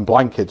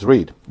blind kids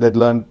read. They'd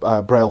learn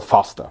Braille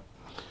faster.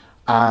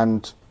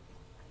 And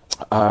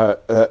I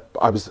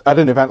was at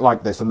an event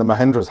like this, and the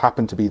Mahindras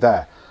happened to be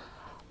there.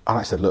 And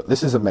I said, look,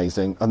 this is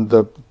amazing. And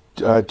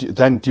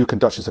then Duke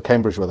and Duchess of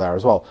Cambridge were there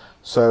as well.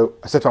 So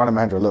I said to Anna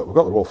Mahindra, look, we've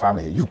got the royal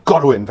family here. You've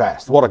got to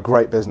invest. What a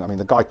great business. I mean,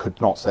 the guy could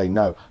not say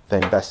no. They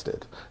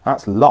invested.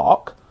 That's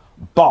luck,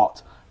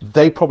 but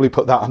they probably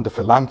put that under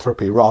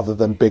philanthropy rather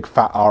than big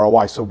fat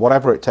ROI. So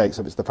whatever it takes,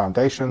 if it's the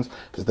foundations,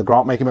 if it's the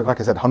grant making,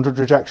 like I said, 100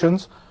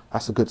 rejections,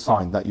 that's a good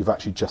sign that you've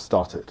actually just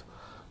started.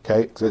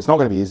 Okay, so it's not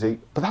going to be easy,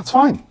 but that's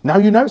fine. Now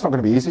you know it's not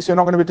going to be easy, so you're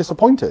not going to be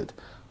disappointed.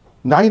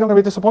 Now you're not going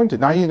to be disappointed.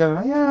 Now you're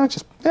going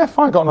to, yeah,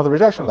 fine, got another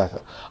rejection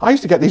letter. I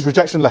used to get these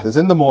rejection letters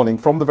in the morning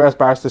from the various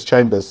barristers'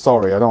 chambers.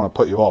 Sorry, I don't want to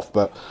put you off,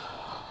 but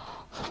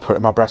put it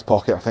in my breast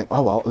pocket. I think,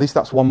 oh, well, at least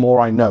that's one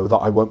more I know that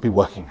I won't be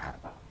working at.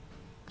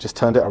 Just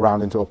turned it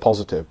around into a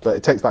positive. But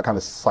it takes that kind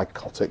of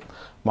psychotic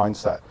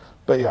mindset.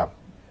 But yeah,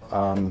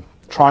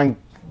 try and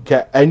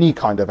get any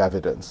kind of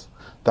evidence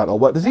that'll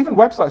work. There's even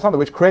websites out there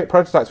which create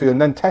prototypes for you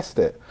and then test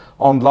it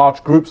on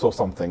large groups or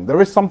something.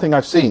 There is something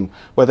I've seen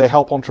where they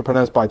help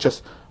entrepreneurs by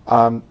just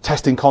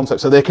testing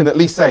concepts, so they can at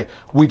least say,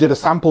 we did a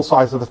sample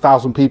size of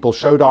 1,000 people,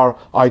 showed our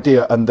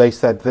idea, and they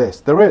said this.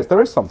 There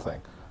is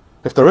something.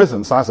 If there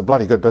isn't, so that's a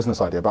bloody good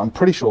business idea, but I'm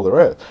pretty sure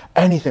there is.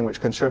 Anything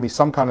which can show me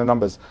some kind of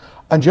numbers.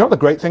 And do you know what the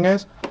great thing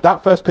is?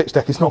 That first pitch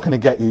deck is not going to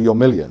get you your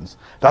millions.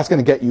 That's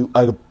going to get you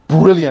a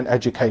brilliant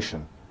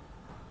education.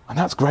 And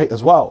that's great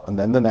as well. And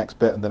then the next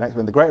bit, and the next bit.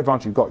 And the great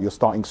advantage you've got, you're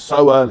starting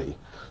so early.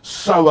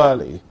 So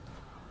early.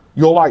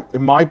 You're like,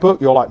 in my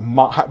book, you're like,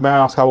 may I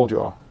ask how old you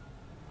are?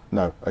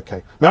 No,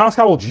 okay. May I ask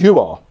how old you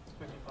are?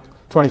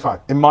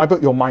 25. In my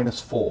book, you're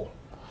 -4.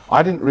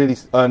 I didn't really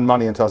earn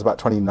money until I was about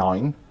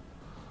 29.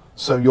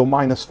 So you're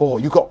 -4.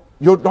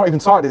 You're not even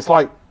started. It's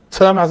like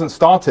term hasn't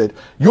started.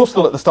 You're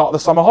still at the start of the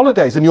summer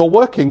holidays and you're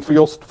working for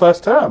your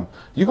first term.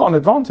 You got an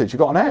advantage. You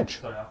got an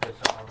edge. Sorry.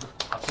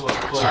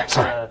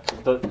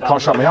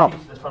 Can't shut me up.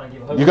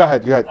 You go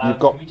ahead.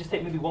 Can we just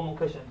take maybe one more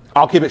question?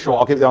 I'll keep it short.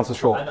 I'll keep the answer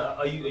short. And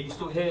are you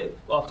still here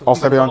after? I'll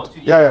stay behind.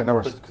 Yeah, no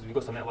worries. Because we've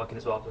got some networking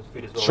as well after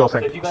food as well. Sure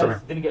thing. So if you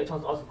guys didn't get a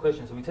chance to ask a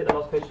question, so we take the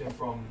last question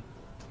from.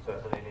 Sorry,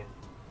 I don't know your name.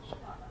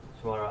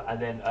 Shamara.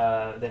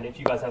 And then if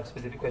you guys have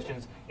specific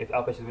questions, if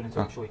Alpesh is willing to,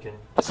 I'm sure he can.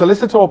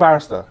 Solicitor or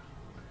barrister?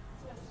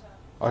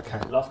 Okay.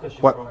 Last question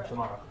from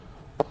Shamara.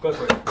 Go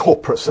for it.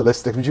 Corporate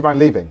solicitor. Would you mind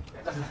leaving?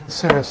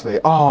 Seriously.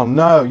 Oh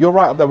no, you're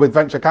right up there with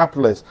venture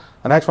capitalists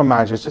and hedge fund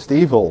managers. Just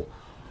evil.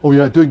 Oh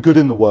yeah, doing good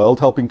in the world,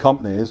 helping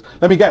companies.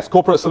 Let me guess.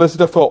 Corporate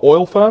solicitor for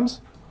oil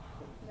firms?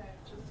 No,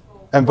 just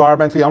for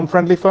Environmentally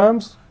unfriendly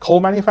firms? Coal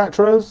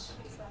manufacturers?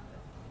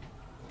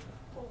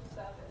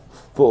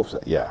 full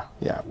service.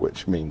 Yeah,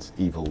 which means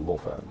evil law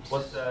firms.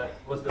 What's the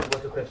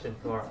question,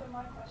 Shamara? So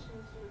my question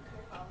is to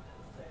co-founders.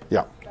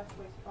 Yeah. Best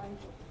way to find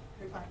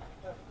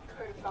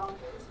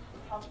co-founders,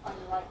 how to find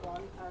the right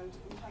one, and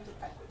in terms of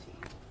equity.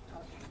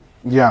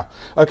 Yeah.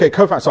 Okay,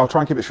 co-founders. So I'll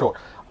try and keep it short.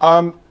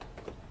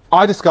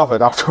 I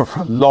discovered after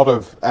a lot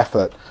of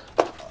effort,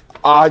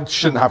 I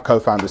shouldn't have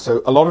co-founders.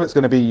 So a lot of it's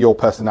going to be your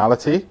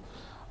personality.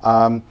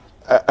 I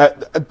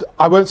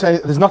won't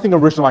say, there's nothing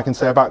original I can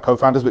say about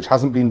co-founders which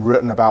hasn't been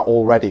written about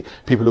already.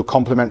 People who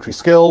complementary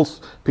skills,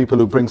 people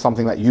who bring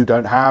something that you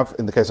don't have.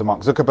 In the case of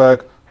Mark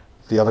Zuckerberg,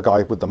 the other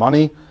guy with the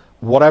money.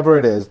 Whatever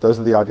it is, those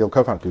are the ideal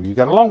co-founders, people you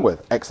get along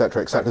with,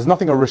 etc., etc. There's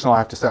nothing original I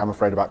have to say, I'm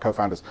afraid, about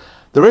co-founders.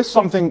 There is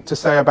something to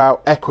say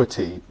about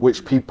equity,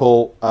 which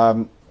people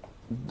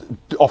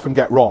often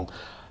get wrong.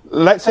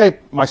 Let's say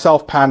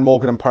myself, Pan,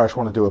 Morgan and Paresh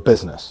want to do a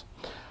business.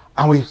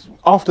 And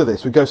after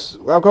this,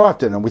 I'll go have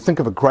dinner and we think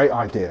of a great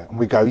idea. And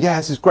we go, yeah,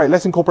 this is great.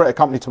 Let's incorporate a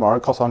company tomorrow.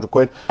 It costs 100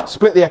 quid.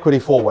 Split the equity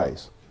 4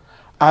 ways.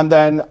 And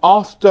then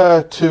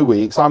after 2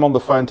 weeks, I'm on the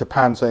phone to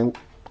Pan saying,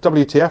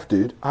 WTF,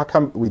 dude, how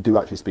come, we do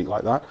actually speak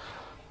like that.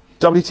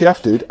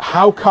 WTF, dude,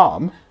 how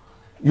come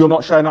you're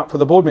not showing up for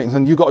the board meetings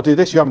and you've got to do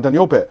this, you haven't done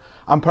your bit?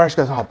 And Paresh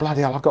goes, oh,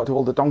 bloody hell, I've got to do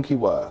all the donkey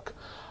work.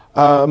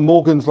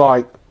 Morgan's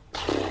like,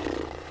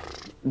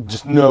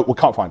 just no, we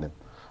can't find him.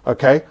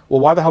 Okay,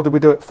 well, why the hell did we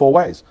do it 4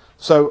 ways?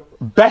 So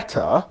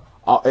better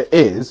it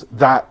is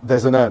that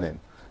there's an earning.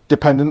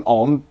 Dependent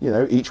on,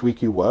 each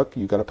week you work,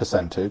 you get a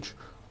percentage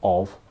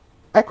of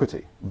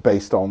equity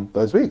based on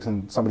those weeks.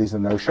 And somebody's a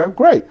no-show,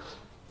 great.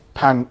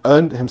 Pan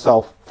earned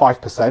himself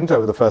 5%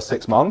 over the first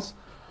 6 months.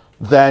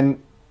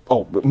 Then,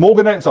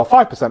 Morgan earned himself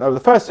 5% over the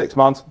first 6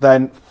 months,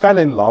 then fell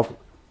in love,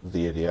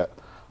 the idiot,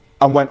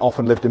 and went off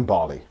and lived in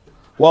Bali.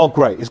 Well,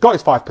 great, he's got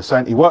his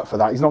 5%, he worked for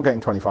that, he's not getting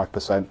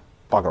 25%.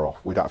 Bugger off.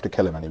 We don't have to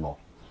kill him anymore.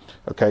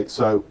 Okay,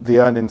 so the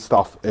earning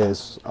stuff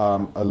is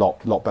a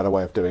lot better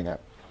way of doing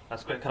it.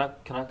 That's great. Can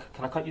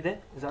I cut you there?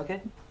 Is that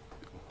okay?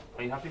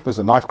 Are you happy? There's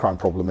a knife crime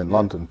problem in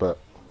London, but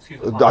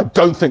I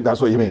don't think that's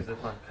what you mean.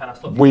 Can I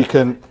stop? We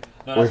can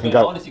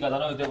go. Honestly, guys, I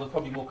know there was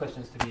probably more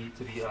questions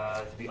to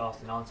be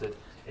asked and answered.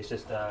 It's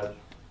just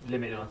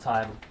limited on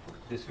time.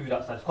 There's food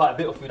outside. There's quite a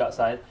bit of food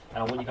outside, and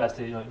I want you guys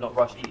to not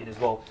rush eating as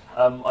well.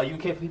 Are you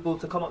okay for people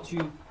to come up to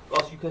you,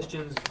 ask you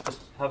questions,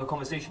 just have a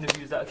conversation with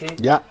you? Is that okay?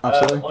 Yeah,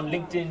 absolutely. On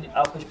LinkedIn,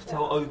 Alpesh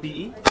Patel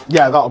OBE.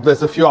 Yeah,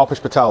 there's a few Alpesh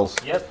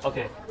Patels. Yep.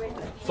 Okay.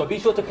 So be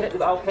sure to connect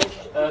with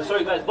Alpesh.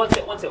 Sorry guys, one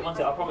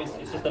sec. I promise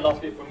it's just the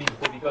last bit from me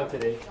before we go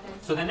today.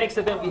 So the next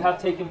event we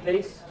have taking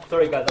place,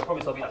 sorry guys, I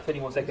promise I'll be like 20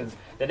 more seconds.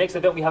 The next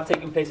event we have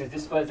taking place is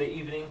this Thursday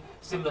evening,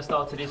 similar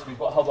style to this. We've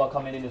got Hubbar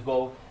coming in as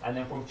well, and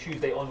then from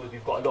Tuesday onwards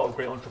we've got a lot of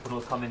great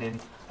entrepreneurs coming in.